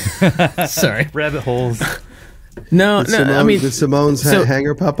 sorry, rabbit holes. No, I mean, did Simone's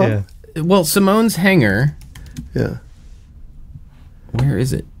hanger pop up? Yeah. Well, Simone's hanger. Yeah. Where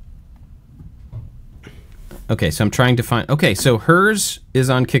is it? Okay, so I'm trying to find. Okay, so hers is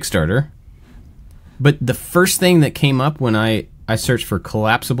on Kickstarter, but the first thing that came up when I searched for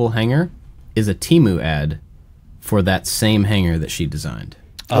collapsible hanger is a Temu ad for that same hanger that she designed.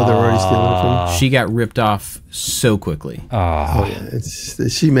 Oh, they're already stealing it from you? She got ripped off so quickly. Oh yeah.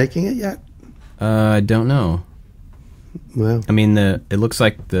 Is she making it yet? I don't know. Well, I mean, it looks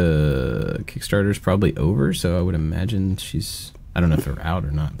like the Kickstarter's probably over, so I would imagine I don't know if they're out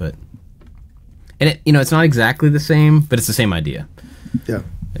or not, but and it's not exactly the same, but it's the same idea. Yeah,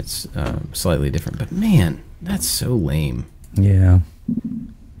 it's slightly different, but man, that's so lame. Yeah,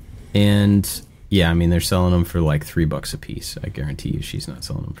 and yeah, I mean, they're selling them for like $3 a piece. I guarantee you, she's not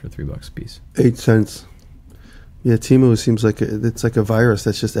selling them for $3 a piece. 8 cents. Yeah, Temu seems like it's like a virus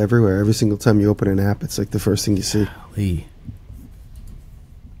that's just everywhere. Every single time you open an app, it's like the first thing you see. Golly.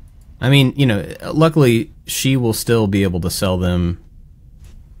 I mean, luckily she will still be able to sell them.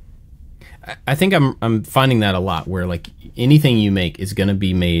 I think I'm finding that a lot, where like anything you make is going to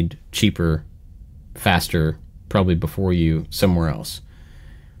be made cheaper, faster, probably before you somewhere else.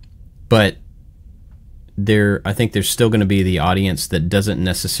 But I think there's still going to be the audience that doesn't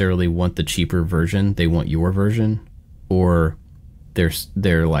necessarily want the cheaper version. They want your version, or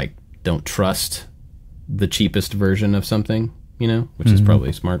they're like, don't trust the cheapest version of something, which is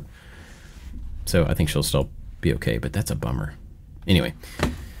probably smart. So I think she'll still be okay, but that's a bummer. Anyway,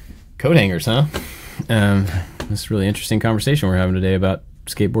 coat hangers, huh? This is a really interesting conversation we're having today about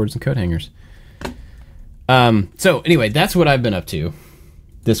skateboards and coat hangers. So anyway, that's what I've been up to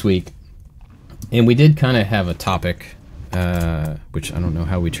this week. And we did kind of have a topic, which I don't know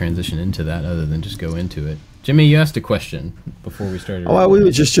how we transition into that other than just go into it. Jimmy, you asked a question before we started. Oh, we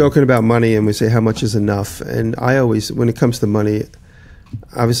were just joking about money, and we say how much is enough. And I always, when it comes to money,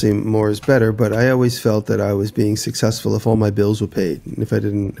 obviously more is better, but I always felt that I was being successful if all my bills were paid. And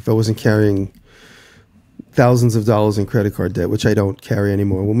if I wasn't carrying thousands of dollars in credit card debt, which I don't carry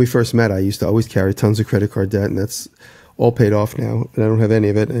anymore. When we first met, I used to always carry tons of credit card debt, and that's all paid off now. And I don't have any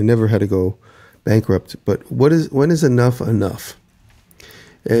of it. I never had to go bankrupt. But when is enough enough?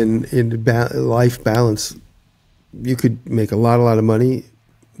 And in life balance, you could make a lot of money.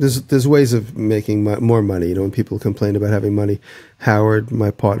 There's ways of making more money. When people complain about having money, Howard,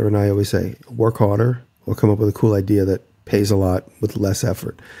 my partner, and I always say, work harder or come up with a cool idea that pays a lot with less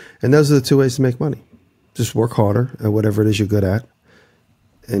effort. And those are the two ways to make money. Just work harder at whatever it is you're good at,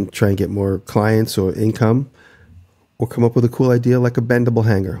 and try and get more clients or income, or come up with a cool idea like a bendable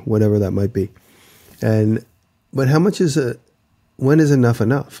hanger, whatever that might be. But how much when is enough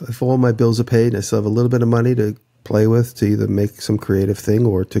enough? If all my bills are paid and I still have a little bit of money to play with to either make some creative thing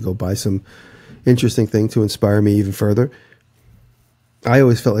or to go buy some interesting thing to inspire me even further, I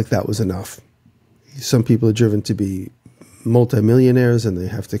always felt like that was enough. Some people are driven to be multimillionaires and they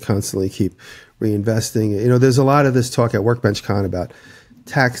have to constantly keep reinvesting. You know, there's a lot of this talk at Workbench Con about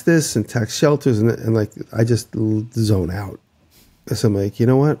tax this and tax shelters, and like I just zone out. So I'm like, you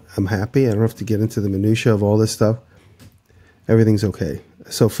know what? I'm happy. I don't have to get into the minutia of all this stuff. Everything's okay.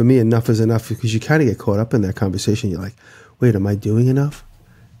 So for me, enough is enough, because you kind of get caught up in that conversation. You're like, wait, am I doing enough?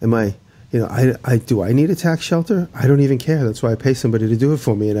 Am I, you know, do I need a tax shelter? I don't even care. That's why I pay somebody to do it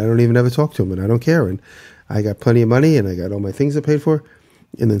for me, and I don't even ever talk to them, and I don't care. And I got plenty of money, and I got all my things I paid for.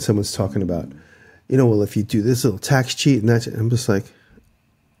 And then someone's talking about, you know, well, if you do this little tax cheat and that, I'm just like,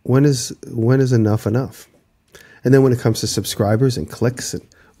 when is enough enough? And then when it comes to subscribers and clicks, and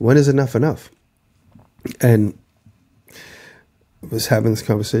when is enough enough? And I was having this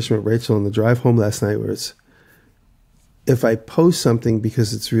conversation with Rachel on the drive home last night, where it's, if I post something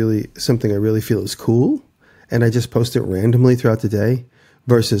because it's really something I really feel is cool, and I just post it randomly throughout the day,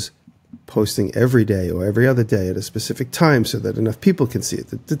 versus posting every day or every other day at a specific time so that enough people can see it.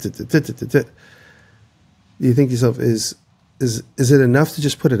 Do you think to yourself, is it enough to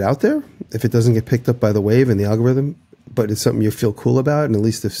just put it out there if it doesn't get picked up by the wave and the algorithm, but it's something you feel cool about, and at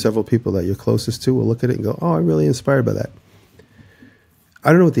least if several people that you're closest to will look at it and go, oh, I'm really inspired by that? I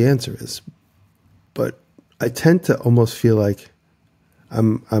don't know what the answer is, but I tend to almost feel like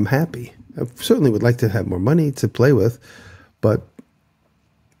I'm happy. I certainly would like to have more money to play with, but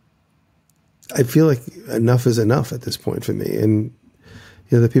I feel like enough is enough at this point for me. And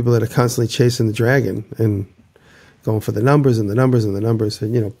you know, the people that are constantly chasing the dragon and going for the numbers and the numbers and the numbers,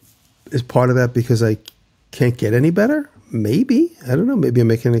 and you know, is part of that because I can't get any better? Maybe. I don't know. Maybe I'm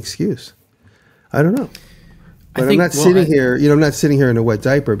making an excuse. I don't know. But I'm not sitting here, you know, I'm not sitting here in a wet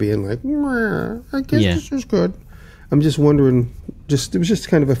diaper being like, I guess this is good. I'm just wondering, it was just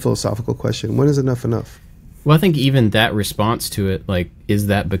kind of a philosophical question. When is enough enough? Well, I think even that response to it, like, is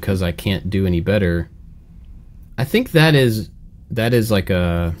that because I can't do any better? I think that is like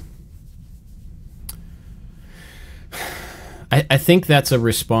a, I think that's a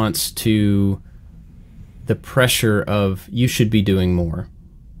response to the pressure of you should be doing more.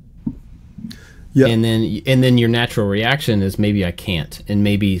 Yeah. And then your natural reaction is maybe I can't, and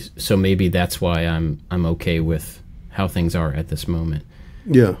maybe that's why I'm okay with how things are at this moment.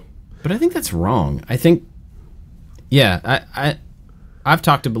 Yeah. But I think that's wrong. I think, yeah, I've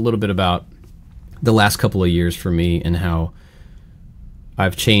talked a little bit about the last couple of years for me and how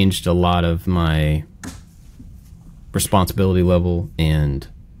I've changed a lot of my responsibility level and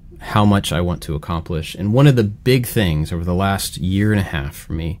how much I want to accomplish. And one of the big things over the last year and a half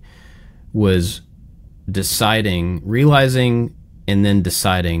for me was realizing and then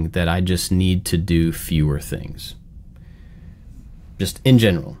deciding that I just need to do fewer things. Just in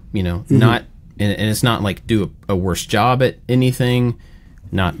general, you know, and it's not like do a worse job at anything,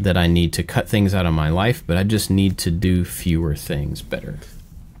 not that I need to cut things out of my life, but I just need to do fewer things better.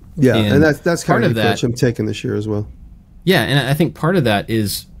 Yeah, and that's kind of the approach I'm taking this year as well. Yeah, and I think part of that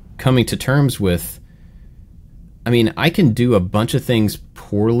is coming to terms with, I mean, I can do a bunch of things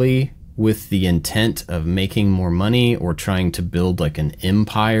poorly with the intent of making more money or trying to build like an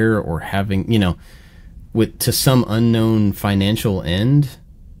empire or having, you know, to some unknown financial end.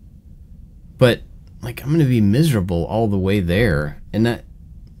 But like, I'm going to be miserable all the way there. And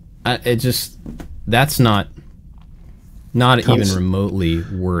that's not even remotely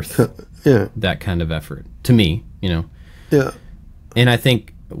worth that kind of effort to me, you know? Yeah. And I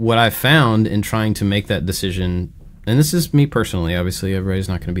think what I've found in trying to make that decision, and this is me personally, obviously everybody's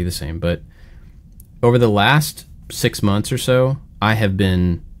not going to be the same, but over the last 6 months or so, I have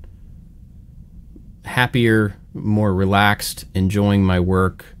been happier, more relaxed, enjoying my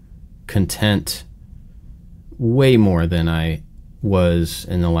work, content, way more than I was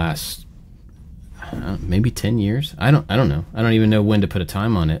in the last maybe 10 years. I don't know. I don't even know when to put a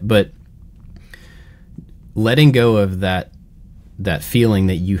time on it, but letting go of that feeling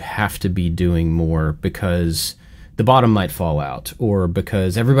that you have to be doing more because the bottom might fall out, or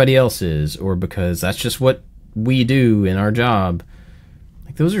because everybody else is, or because that's just what we do in our job.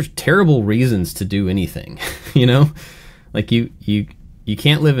 Like, those are terrible reasons to do anything, you know? Like, you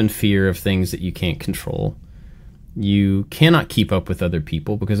can't live in fear of things that you can't control. You cannot keep up with other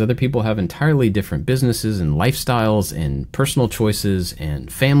people because other people have entirely different businesses and lifestyles and personal choices and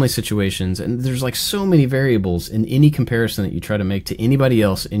family situations. And there's like so many variables in any comparison that you try to make to anybody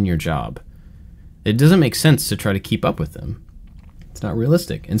else in your job. It doesn't make sense to try to keep up with them. It's not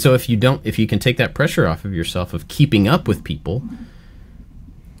realistic. And so if you can take that pressure off of yourself of keeping up with people,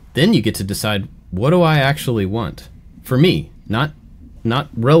 then you get to decide, what do I actually want for me? Not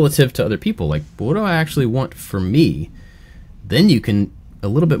relative to other people. Like, what do I actually want for me? Then you can a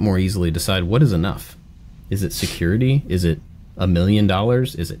little bit more easily decide what is enough. Is it security? Is it $1 million?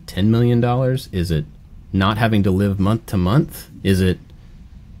 Is it $10 million? Is it not having to live month to month? Is it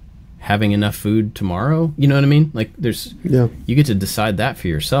having enough food tomorrow? You know what I mean? Like, you get to decide that for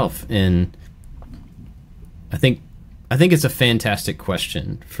yourself. And I think it's a fantastic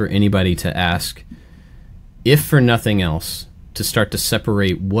question for anybody to ask, if for nothing else, to start to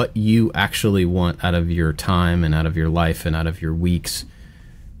separate what you actually want out of your time and out of your life and out of your weeks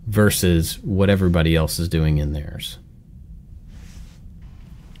versus what everybody else is doing in theirs.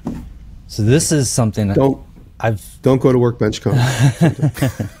 So this is something don't go to Workbench Con.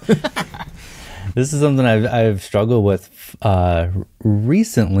 This is something I've struggled with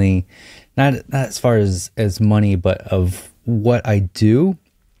recently, not as far as money, but of what I do.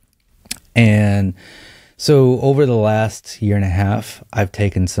 And so over the last year and a half, I've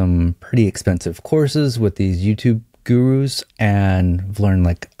taken some pretty expensive courses with these YouTube gurus and I've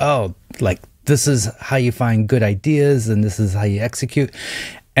learned this is how you find good ideas and this is how you execute.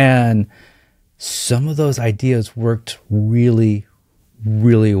 And some of those ideas worked really,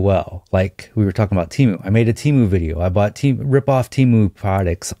 really well. Like we were talking about Temu. I made a Temu video. I bought rip-off Temu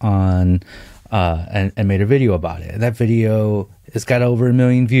products on and made a video about it. And that video has got over 1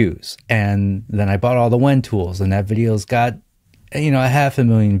 million views. And then I bought all the Wen tools, and that video's got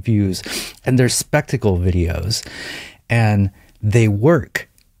 500,000 views. And they're spectacle videos, and they work.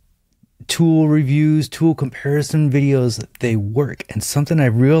 Tool reviews, tool comparison videos, they work. And something I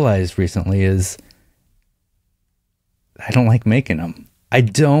realized recently is I don't like making them.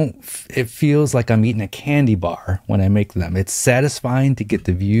 It feels like I'm eating a candy bar when I make them. It's satisfying to get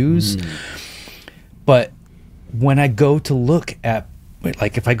the views. But when I go to look at,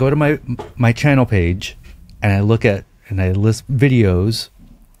 like if I go to my channel page and I look at, and I list videos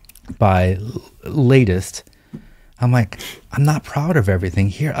by latest, I'm like, I'm not proud of everything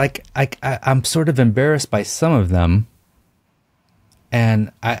here. Like I'm sort of embarrassed by some of them.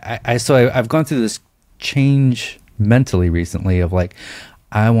 And I've gone through this change mentally recently of like,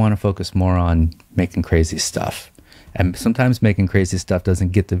 I want to focus more on making crazy stuff. And sometimes making crazy stuff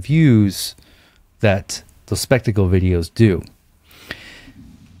doesn't get the views that those spectacle videos do.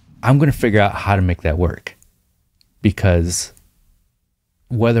 I'm going to figure out how to make that work, because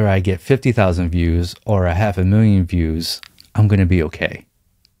whether I get 50,000 views or 500,000 views, I'm going to be okay.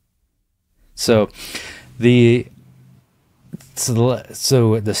 So the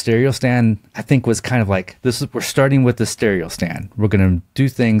stereo stand, I think, was kind of like, we're starting with the stereo stand. We're going to do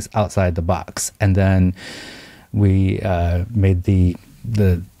things outside the box. And then we made the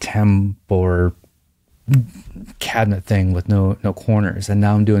Tambor cabinet thing with no corners, and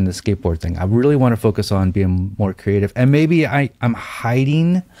now I'm doing the skateboard thing. I really want to focus on being more creative, and maybe I'm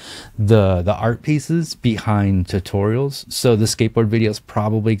hiding the art pieces behind tutorials. So the skateboard video is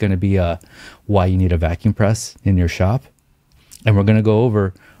probably going to be why you need a vacuum press in your shop, and we're going to go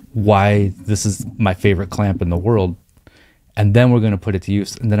over why this is my favorite clamp in the world, and then we're going to put it to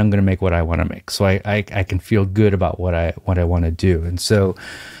use, and then I'm going to make what I want to make, so I can feel good about what I want to do. And so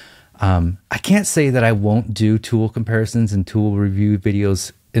I can't say that I won't do tool comparisons and tool review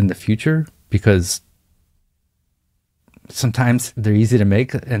videos in the future, because sometimes they're easy to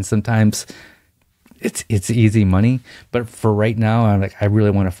make and sometimes it's easy money. But for right now, I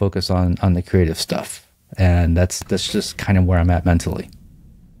really want to focus on the creative stuff, and that's just kind of where I'm at mentally.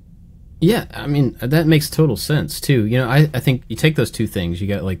 Yeah, I mean, that makes total sense too. I think you take those two things. You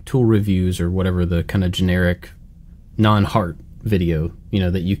got like tool reviews or whatever, the kind of generic non-heart video,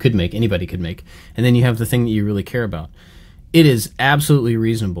 that you could make, anybody could make. And then you have the thing that you really care about. It is absolutely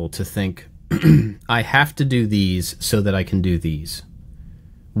reasonable to think, I have to do these so that I can do these.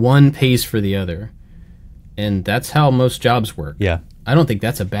 One pays for the other. And that's how most jobs work. Yeah. I don't think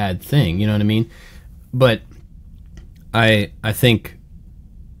that's a bad thing, you know what I mean? But I think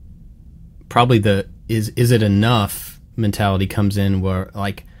probably the is it enough mentality comes in, where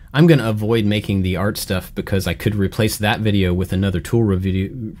like, I'm going to avoid making the art stuff because I could replace that video with another tool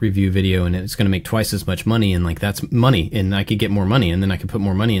review video, and it's going to make twice as much money, and like that's money, and I could get more money, and then I could put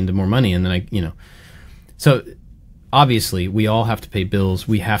more money into more money, and then so obviously we all have to pay bills.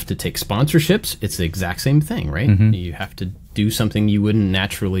 We have to take sponsorships. It's the exact same thing, right? You have to do something you wouldn't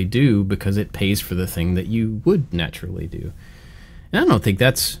naturally do because it pays for the thing that you would naturally do. And I don't think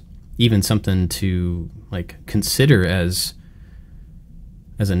that's even something to like consider as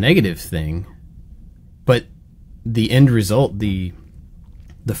a negative thing. But the end result, the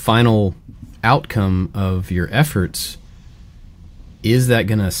final outcome of your efforts, is that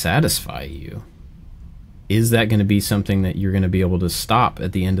going to satisfy you? Is that going to be something that you're going to be able to stop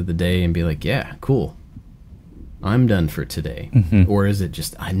at the end of the day and be like, yeah, cool, I'm done for today? Or is it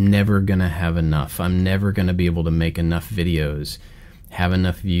just, I'm never going to have enough. I'm never going to be able to make enough videos, have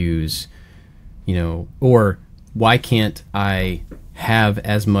enough views, you know, or why can't I have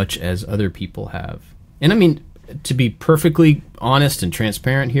as much as other people have? And I mean, to be perfectly honest and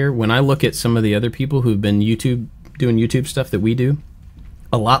transparent here, when I look at some of the other people who've been doing YouTube stuff that we do,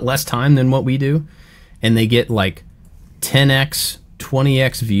 a lot less time than what we do, and they get like 10x,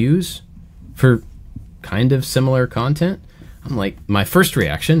 20x views for kind of similar content, I'm like, my first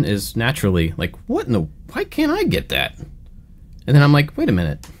reaction is naturally like, why can't I get that? And then I'm like, wait a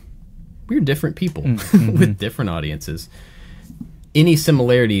minute, we're different people with different audiences. Any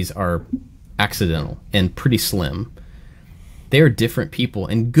similarities are accidental and pretty slim. They are different people,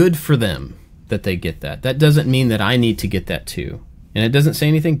 and good for them that they get that. That doesn't mean that I need to get that too. And it doesn't say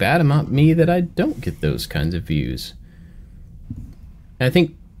anything bad about me that I don't get those kinds of views. And I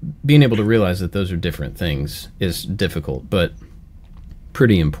think being able to realize that those are different things is difficult, but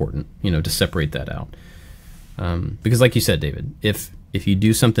pretty important, you know, to separate that out. Because like you said, David, if you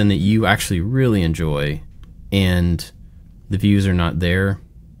do something that you actually really enjoy and the views are not there,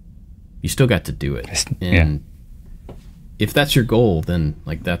 you still got to do it. And if that's your goal, then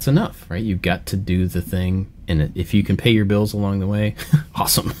like that's enough, right? You've got to do the thing, and if you can pay your bills along the way,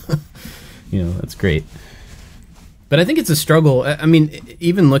 awesome. You know, that's great. But I think it's a struggle. I mean,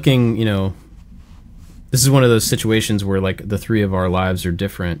 even looking, you know, this is one of those situations where like the three of our lives are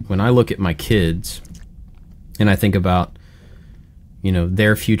different. When I look at my kids and I think about, you know,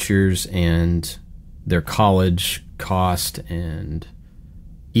 their futures and their college cost, and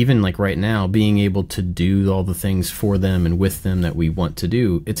even like right now, being able to do all the things for them and with them that we want to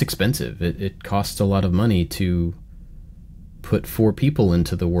do, it's expensive. It costs a lot of money to put 4 people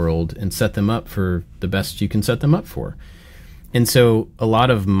into the world and set them up for the best you can set them up for. And so a lot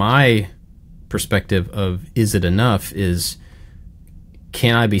of my perspective of is it enough is,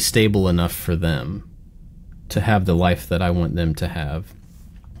 can I be stable enough for them to have the life that I want them to have?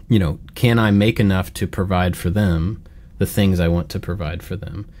 You know, can I make enough to provide for them the things I want to provide for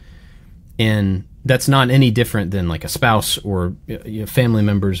them? And that's not any different than like a spouse or, you know, family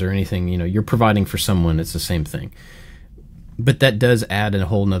members or anything. You know, you're providing for someone, it's the same thing. But that does add a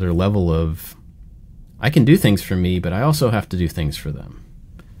whole nother level of, I can do things for me, but I also have to do things for them.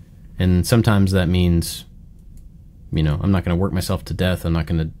 And sometimes that means, you know, I'm not going to work myself to death. I'm not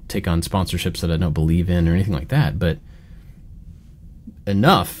going to take on sponsorships that I don't believe in or anything like that. But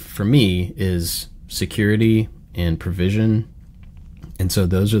enough for me is security and provision. And so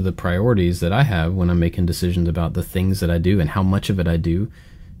those are the priorities that I have when I'm making decisions about the things that I do and how much of it I do.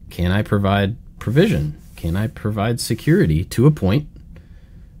 Can I provide provision? Can I provide security to a point,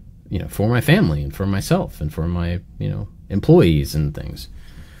 you know, for my family and for myself and for my, you know, employees and things?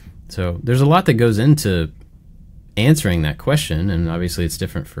 So there's a lot that goes into answering that question, and obviously it's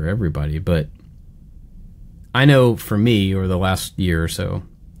different for everybody. But I know for me, over the last year or so,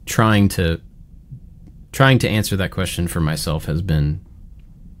 trying to answer that question for myself has been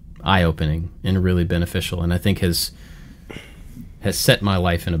eye-opening and really beneficial, and I think has set my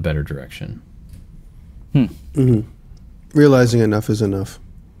life in a better direction. Realizing enough is enough.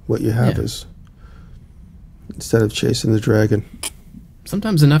 What you have is, instead of chasing the dragon.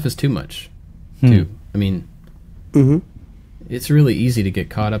 Sometimes enough is too much, too. I mean, it's really easy to get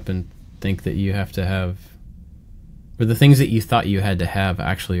caught up and think that you have to have, or the things that you thought you had to have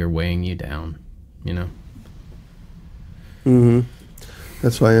actually are weighing you down, you know?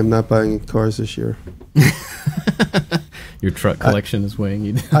 That's why I'm not buying cars this year. Your truck collection is weighing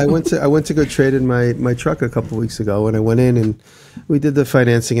you down. I went to go trade in my truck a couple of weeks ago, and I went in and we did the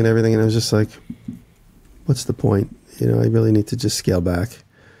financing and everything, and I was just like, what's the point? You know, I really need to just scale back.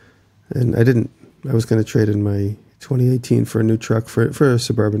 And I didn't. I was going to trade in my 2018 for a new truck for a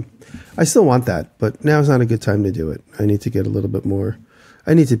Suburban. I still want that, but now is not a good time to do it. I need to get a little bit more.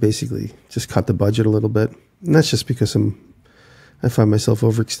 I need to basically just cut the budget a little bit. And that's just because I find myself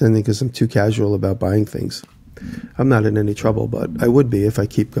overextending because I'm too casual about buying things. I'm not in any trouble, but I would be if I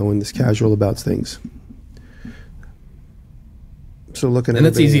keep going this casual about things. So looking at, and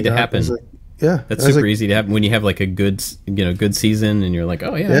it's easy to happen. Yeah, that's super easy to have when you have like a good season, and you're like,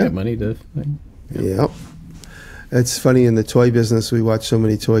 oh yeah, I got money to. Yep. It's funny, in the toy business, we watch so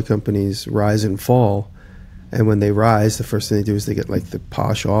many toy companies rise and fall, and when they rise, the first thing they do is they get like the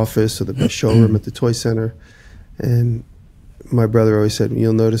posh office or the best showroom at the toy center. And my brother always said,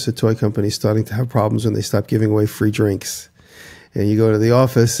 you'll notice a toy company starting to have problems when they stop giving away free drinks. And you go to the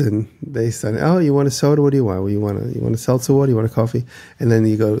office and they say, oh, you want a soda? What do you want? Well, you want a seltzer water? You want a coffee? And then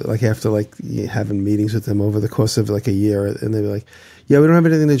you go like after like having meetings with them over the course of like a year, and they're like, yeah, we don't have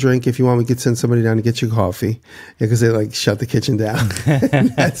anything to drink. If you want, we could send somebody down to get you coffee. Because they like shut the kitchen down.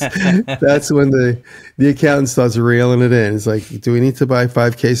 that's when the accountant starts reeling it in. It's like, do we need to buy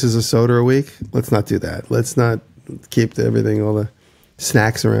 5 cases of soda a week? Let's not do that. Let's not keep everything, all the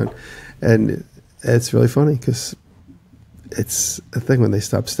snacks around. And it's really funny because it's a thing when they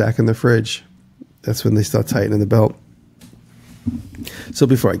stop stacking the fridge. That's when they start tightening the belt. So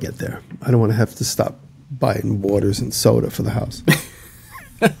before I get there, I don't want to have to stop buying waters and soda for the house.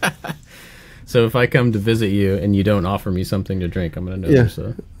 So if I come to visit you and you don't offer me something to drink, I'm going to know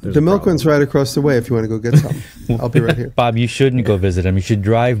there's the milk one's right across the way if you want to go get something. I'll be right here. Bob, you shouldn't go visit him. You should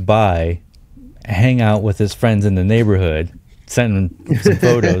drive by, hang out with his friends in the neighborhood, send him some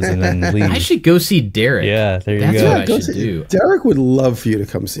photos, and then leave. I should go see Derek. Yeah, there you go. That's what I should do. Derek would love for you to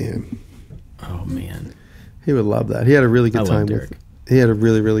come see him. Oh man, he would love that. He had a really good time with. He had a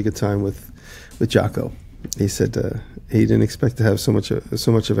really, really good time with Jocko. He said he didn't expect to have so much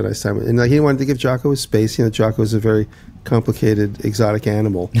of a nice time, and like he wanted to give Jocko his space. You know, Jocko is a very complicated, exotic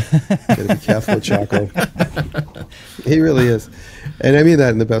animal. Got to be careful with Jocko. He really is, and I mean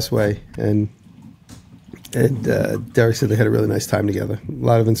that in the best way. And Derek said they had a really nice time together. A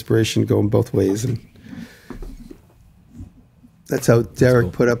lot of inspiration going both ways, and that's how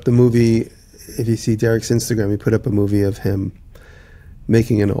Derek put up the movie. If you see Derek's Instagram, he put up a movie of him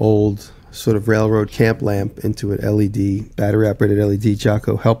making an old sort of railroad camp lamp into an LED, battery-operated LED.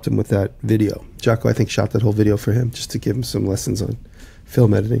 Jocko helped him with that video. Jocko, I think, shot that whole video for him just to give him some lessons on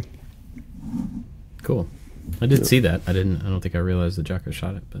film editing. Cool. I did see that. I don't think I realized that Jocko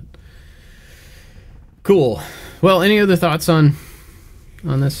shot it, but cool. Well, any other thoughts on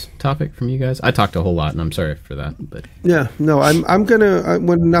this topic from you guys? I talked a whole lot, and I'm sorry for that. But yeah, no, I'm gonna.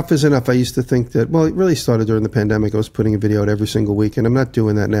 When enough is enough, I used to think that. Well, it really started during the pandemic. I was putting a video out every single week, and I'm not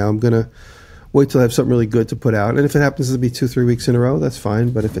doing that now. I'm gonna wait till I have something really good to put out, and if it happens to be 2-3 weeks in a row, that's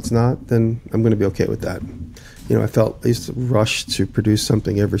fine. But if it's not, then I'm gonna be okay with that. You know, I used to rush to produce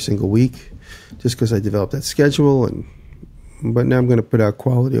something every single week, just because I developed that schedule, but now I'm gonna put out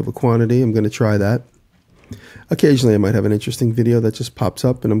quality over quantity. I'm gonna try that. Occasionally I might have an interesting video that just pops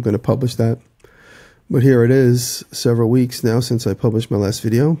up and I'm going to publish that. But here it is, several weeks now since I published my last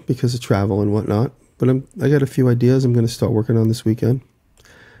video because of travel and whatnot. But I got a few ideas I'm going to start working on this weekend.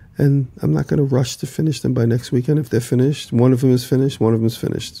 And I'm not going to rush to finish them by next weekend. If they're finished, one of them is finished, one of them is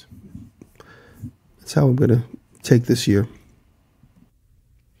finished. That's how I'm going to take this year.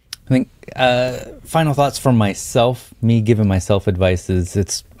 I think final thoughts from myself, me giving myself advice is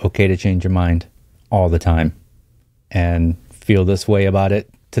it's okay to change your mind all the time and feel this way about it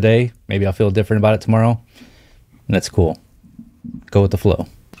today. Maybe I'll feel different about it tomorrow. And that's cool. Go with the flow.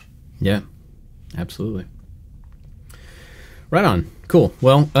 Yeah, absolutely. Right on. Cool.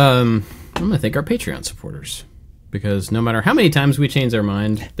 Well, I'm going to thank our Patreon supporters because no matter how many times we change our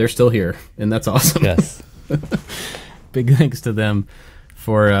mind, they're still here. And that's awesome. Yes. Big thanks to them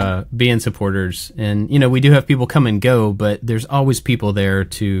for being supporters. And, you know, we do have people come and go, but there's always people there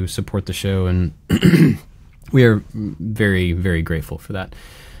to support the show. And we are very, very grateful for that.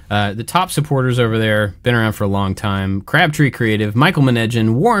 The top supporters over there, been around for a long time. Crabtree Creative, Michael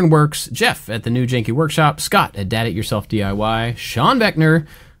Menedjan, Warren Works, Jeff at the New Janky Workshop, Scott at Dad It Yourself DIY, Sean Beckner,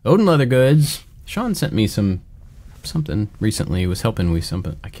 Odin Leather Goods. Sean sent me something recently. He was helping with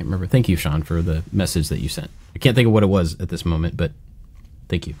something. I can't remember. Thank you, Sean, for the message that you sent. I can't think of what it was at this moment, but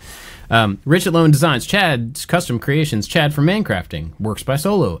thank you. Rich at Lone Designs, Chad's Custom Creations, Chad from Mancrafting, Works by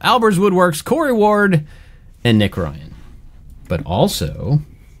Solo, Albers Woodworks, Corey Ward, and Nick Ryan. But also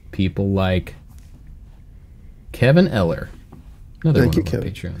people like Kevin Eller. Another Thank one you, of our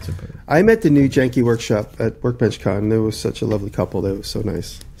Kevin. Patreon supporters. I met the New Janky Workshop at Workbench Con. They were such a lovely couple. They were so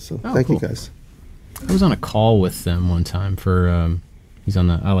nice. So thank you guys. I was on a call with them one time for he's on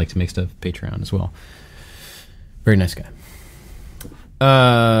the I Like to Make Stuff Patreon as well. Very nice guy.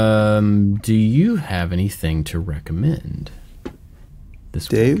 Do you have anything to recommend this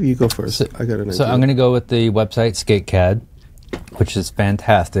Dave, week? you go first. I got an idea. So I'm going to go with the website SkateCAD, which is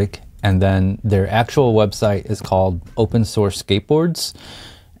fantastic. And then their actual website is called Open Source Skateboards,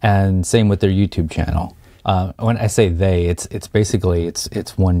 and same with their YouTube channel. When I say they, it's basically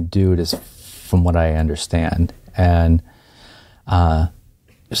it's one dude is from what I understand. And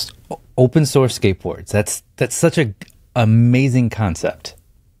just open source skateboards. That's such a amazing concept.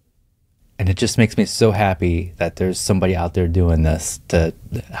 And it just makes me so happy that there's somebody out there doing this to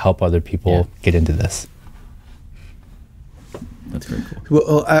help other people get into this. That's very cool.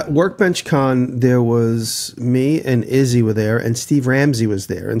 Well, at Workbench Con, there was me and Izzy were there, and Steve Ramsey was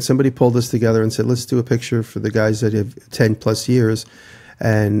there. And somebody pulled us together and said, let's do a picture for the guys that have 10 plus years.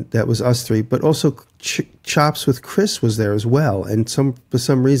 And that was us three. But also Chops with Chris was there as well. And for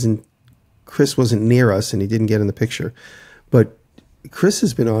some reason, Chris wasn't near us and he didn't get in the picture. But Chris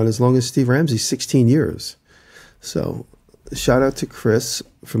has been on as long as Steve Ramsey, 16 years. So shout out to Chris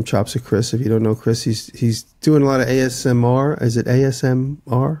from Chops with Chris. If you don't know Chris, he's doing a lot of ASMR. Is it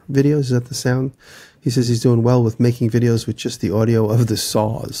ASMR videos? Is that the sound? He says he's doing well with making videos with just the audio of the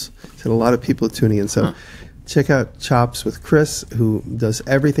saws. So a lot of people are tuning in. So check out Chops with Chris, who does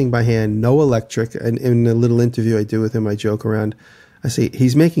everything by hand, no electric. And in a little interview I do with him, I joke around. I say,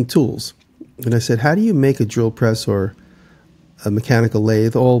 he's making tools. And I said, how do you make a drill press or a mechanical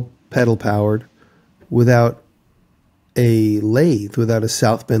lathe, all pedal powered, without a lathe, without a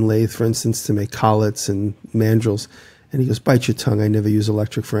South Bend lathe, for instance, to make collets and mandrels? And he goes, bite your tongue, I never use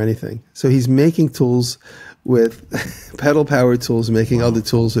electric for anything. So he's making tools with pedal powered tools, making other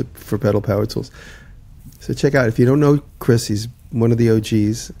tools for pedal powered tools. So check out, if you don't know Chris, he's one of the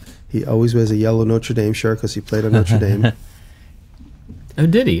OGs. He always wears a yellow Notre Dame shirt because he played on Notre Dame. Oh,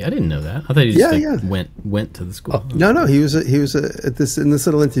 did he? I didn't know that. I thought he just went to the school. No, he was at this in this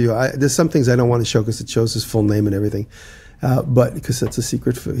little interview. There's some things I don't want to show because it shows his full name and everything, but because that's a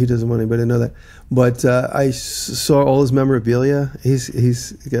secret. He doesn't want anybody to know that. But I saw all his memorabilia.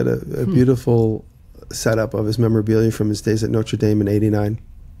 He's got a beautiful setup of his memorabilia from his days at Notre Dame in '89.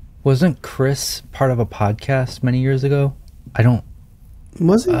 Wasn't Chris part of a podcast many years ago?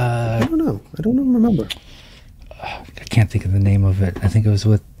 Was he? I don't know. I don't remember. I can't think of the name of it. I think it was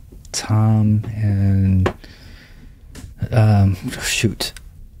with Tom and shoot.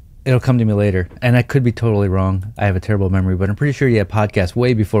 It'll come to me later. And I could be totally wrong. I have a terrible memory, but I'm pretty sure he had a podcast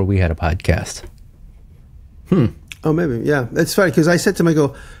way before we had a podcast. Oh, maybe. Yeah. That's funny because I said to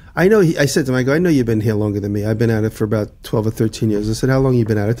him, I know you've been here longer than me. I've been at it for about 12 or 13 years. I said, how long have you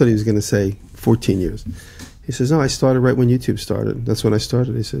been at it? I thought he was going to say 14 years. He says, no, I started right when YouTube started. That's when I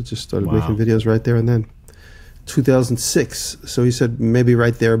started. He said, just started making videos right there and then. 2006. So he said maybe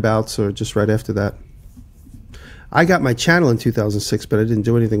right thereabouts or just right after that. I got my channel in 2006, but I didn't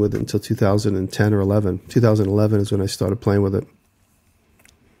do anything with it until 2010 or 11. 2011 is when I started playing with it.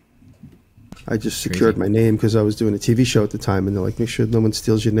 I just secured my name because I was doing a TV show at the time, and they're like, make sure no one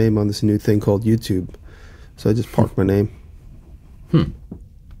steals your name on this new thing called YouTube. So I just parked my name.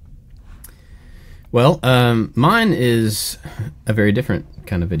 Well, mine is a very different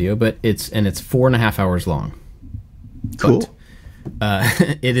kind of video, but it's 4.5 hours long. Cool.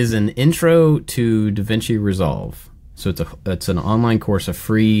 But, it is an intro to DaVinci Resolve. So it's an online course, a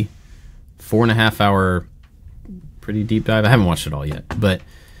free 4.5 hour, pretty deep dive. I haven't watched it all yet, but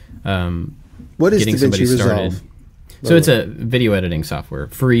what is DaVinci Resolve? So it's a video editing software,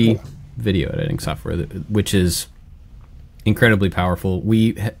 free video editing software, which is incredibly powerful.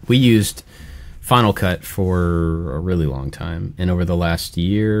 We used Final Cut for a really long time, and over the last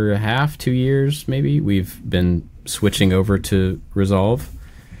year and a half, 2 years maybe, we've been switching over to Resolve.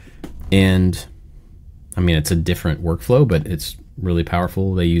 And I mean, it's a different workflow, but it's really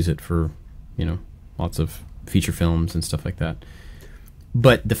powerful. They use it for, lots of feature films and stuff like that.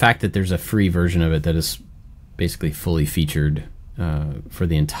 But the fact that there's a free version of it that is basically fully featured for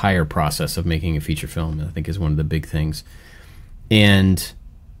the entire process of making a feature film, I think is one of the big things. And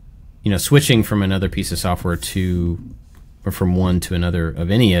switching from another piece of software or from one to another of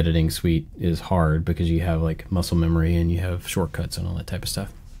any editing suite is hard because you have like muscle memory and you have shortcuts and all that type of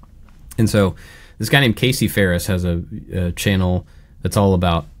stuff. And so this guy named Casey Ferris has a channel that's all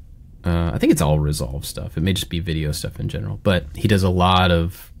about, I think it's all Resolve stuff. It may just be video stuff in general, but he does a lot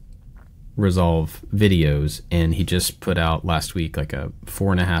of Resolve videos, and he just put out last week like a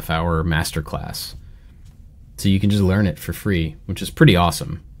 4.5 hour masterclass. So you can just learn it for free, which is pretty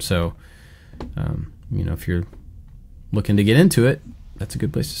awesome. So, if you're looking to get into it, that's a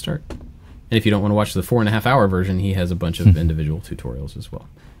good place to start. And if you don't want to watch the 4.5 hour version, he has a bunch of individual tutorials as well.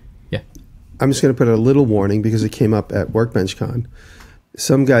 Yeah. I'm just going to put a little warning because it came up at Workbench Con.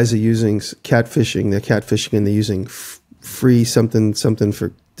 Some guys are using catfishing. They're catfishing and they're using free something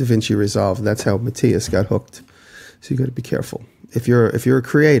for DaVinci Resolve. That's how Matthias got hooked. So you got to be careful. If you're a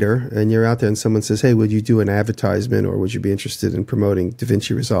creator and you're out there and someone says, hey, would you do an advertisement or would you be interested in promoting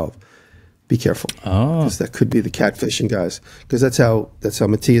DaVinci Resolve? be careful. Oh, because that could be the catfishing guys. Because that's how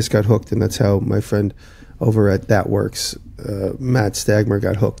Matthias got hooked, and that's how my friend over at That Works, Matt Stagmer,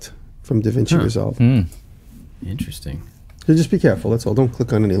 got hooked from DaVinci Resolve. Interesting. So just be careful. That's all. Don't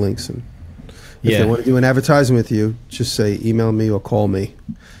click on any links. And if they want to do an advertisement with you, just say email me or call me.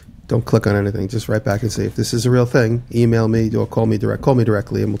 Don't click on anything. Just write back and say, if this is a real thing, email me or call me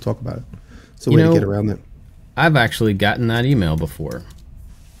directly, and we'll talk about it. It's a way to get around that. I've actually gotten that email before.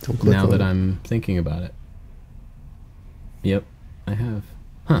 Don't click now on that it. I'm thinking about it. Yep, I have.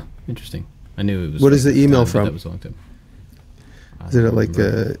 Huh, interesting. I knew it was. What is the email from? That was a long time. Is it like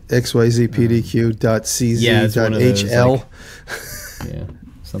xyzpdq.cz.hl? Yeah,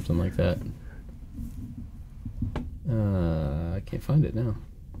 something like that. I can't find it now.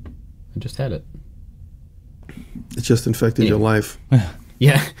 I just had it. It just infected your life.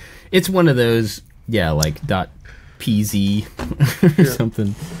 Yeah, it's one of those. Yeah, like .pz or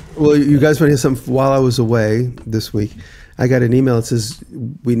something. Well, you guys want to hear something? While I was away this week, I got an email that says,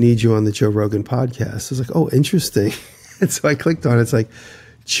 "We need you on the Joe Rogan podcast." I was like, "Oh, interesting." And so I clicked on it. It's like,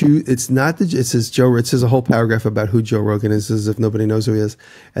 it's not the, it says Joe, it says a whole paragraph about who Joe Rogan is, as if nobody knows who he is.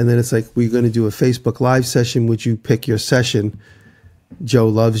 And then it's like, we're going to do a Facebook Live session. Would you pick your session? Joe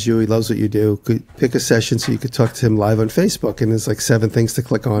loves you. He loves what you do. Could pick a session so you could talk to him live on Facebook. And there's like 7 things to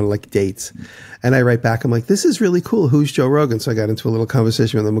click on, like dates. And I write back, I'm like, this is really cool. Who's Joe Rogan? So I got into a little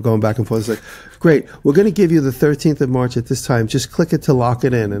conversation with him. We're going back and forth. It's like, great. We're going to give you the 13th of March at this time. Just click it to lock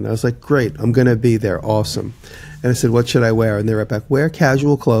it in. And I was like, great. I'm going to be there. Awesome. And I said, what should I wear? And they were back, wear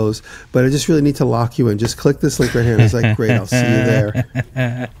casual clothes, but I just really need to lock you in. Just click this link right here. And I was like, great, I'll see you there.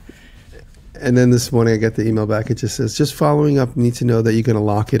 And then this morning I got the email back. It just says, just following up, need to know that you're going to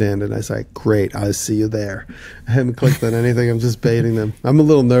lock it in. And I was like, great, I'll see you there. I haven't clicked on anything. I'm just baiting them. I'm a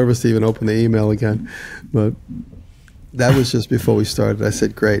little nervous to even open the email again. But that was just before we started. I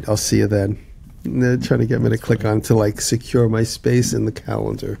said, great, I'll see you then. And they're trying to get me to click on to like secure my space in the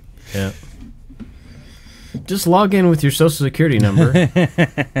calendar. Yeah. Just log in with your social security number.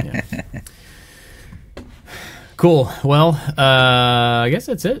 Yeah. Cool. Well, I guess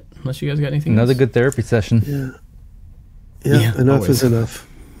that's it. Unless you guys got anything Another else. good therapy session. Yeah, enough always. is enough.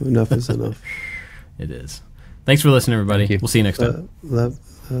 Enough is enough. It is. Thanks for listening, everybody. We'll see you next time. Love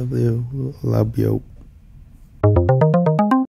you. Love you.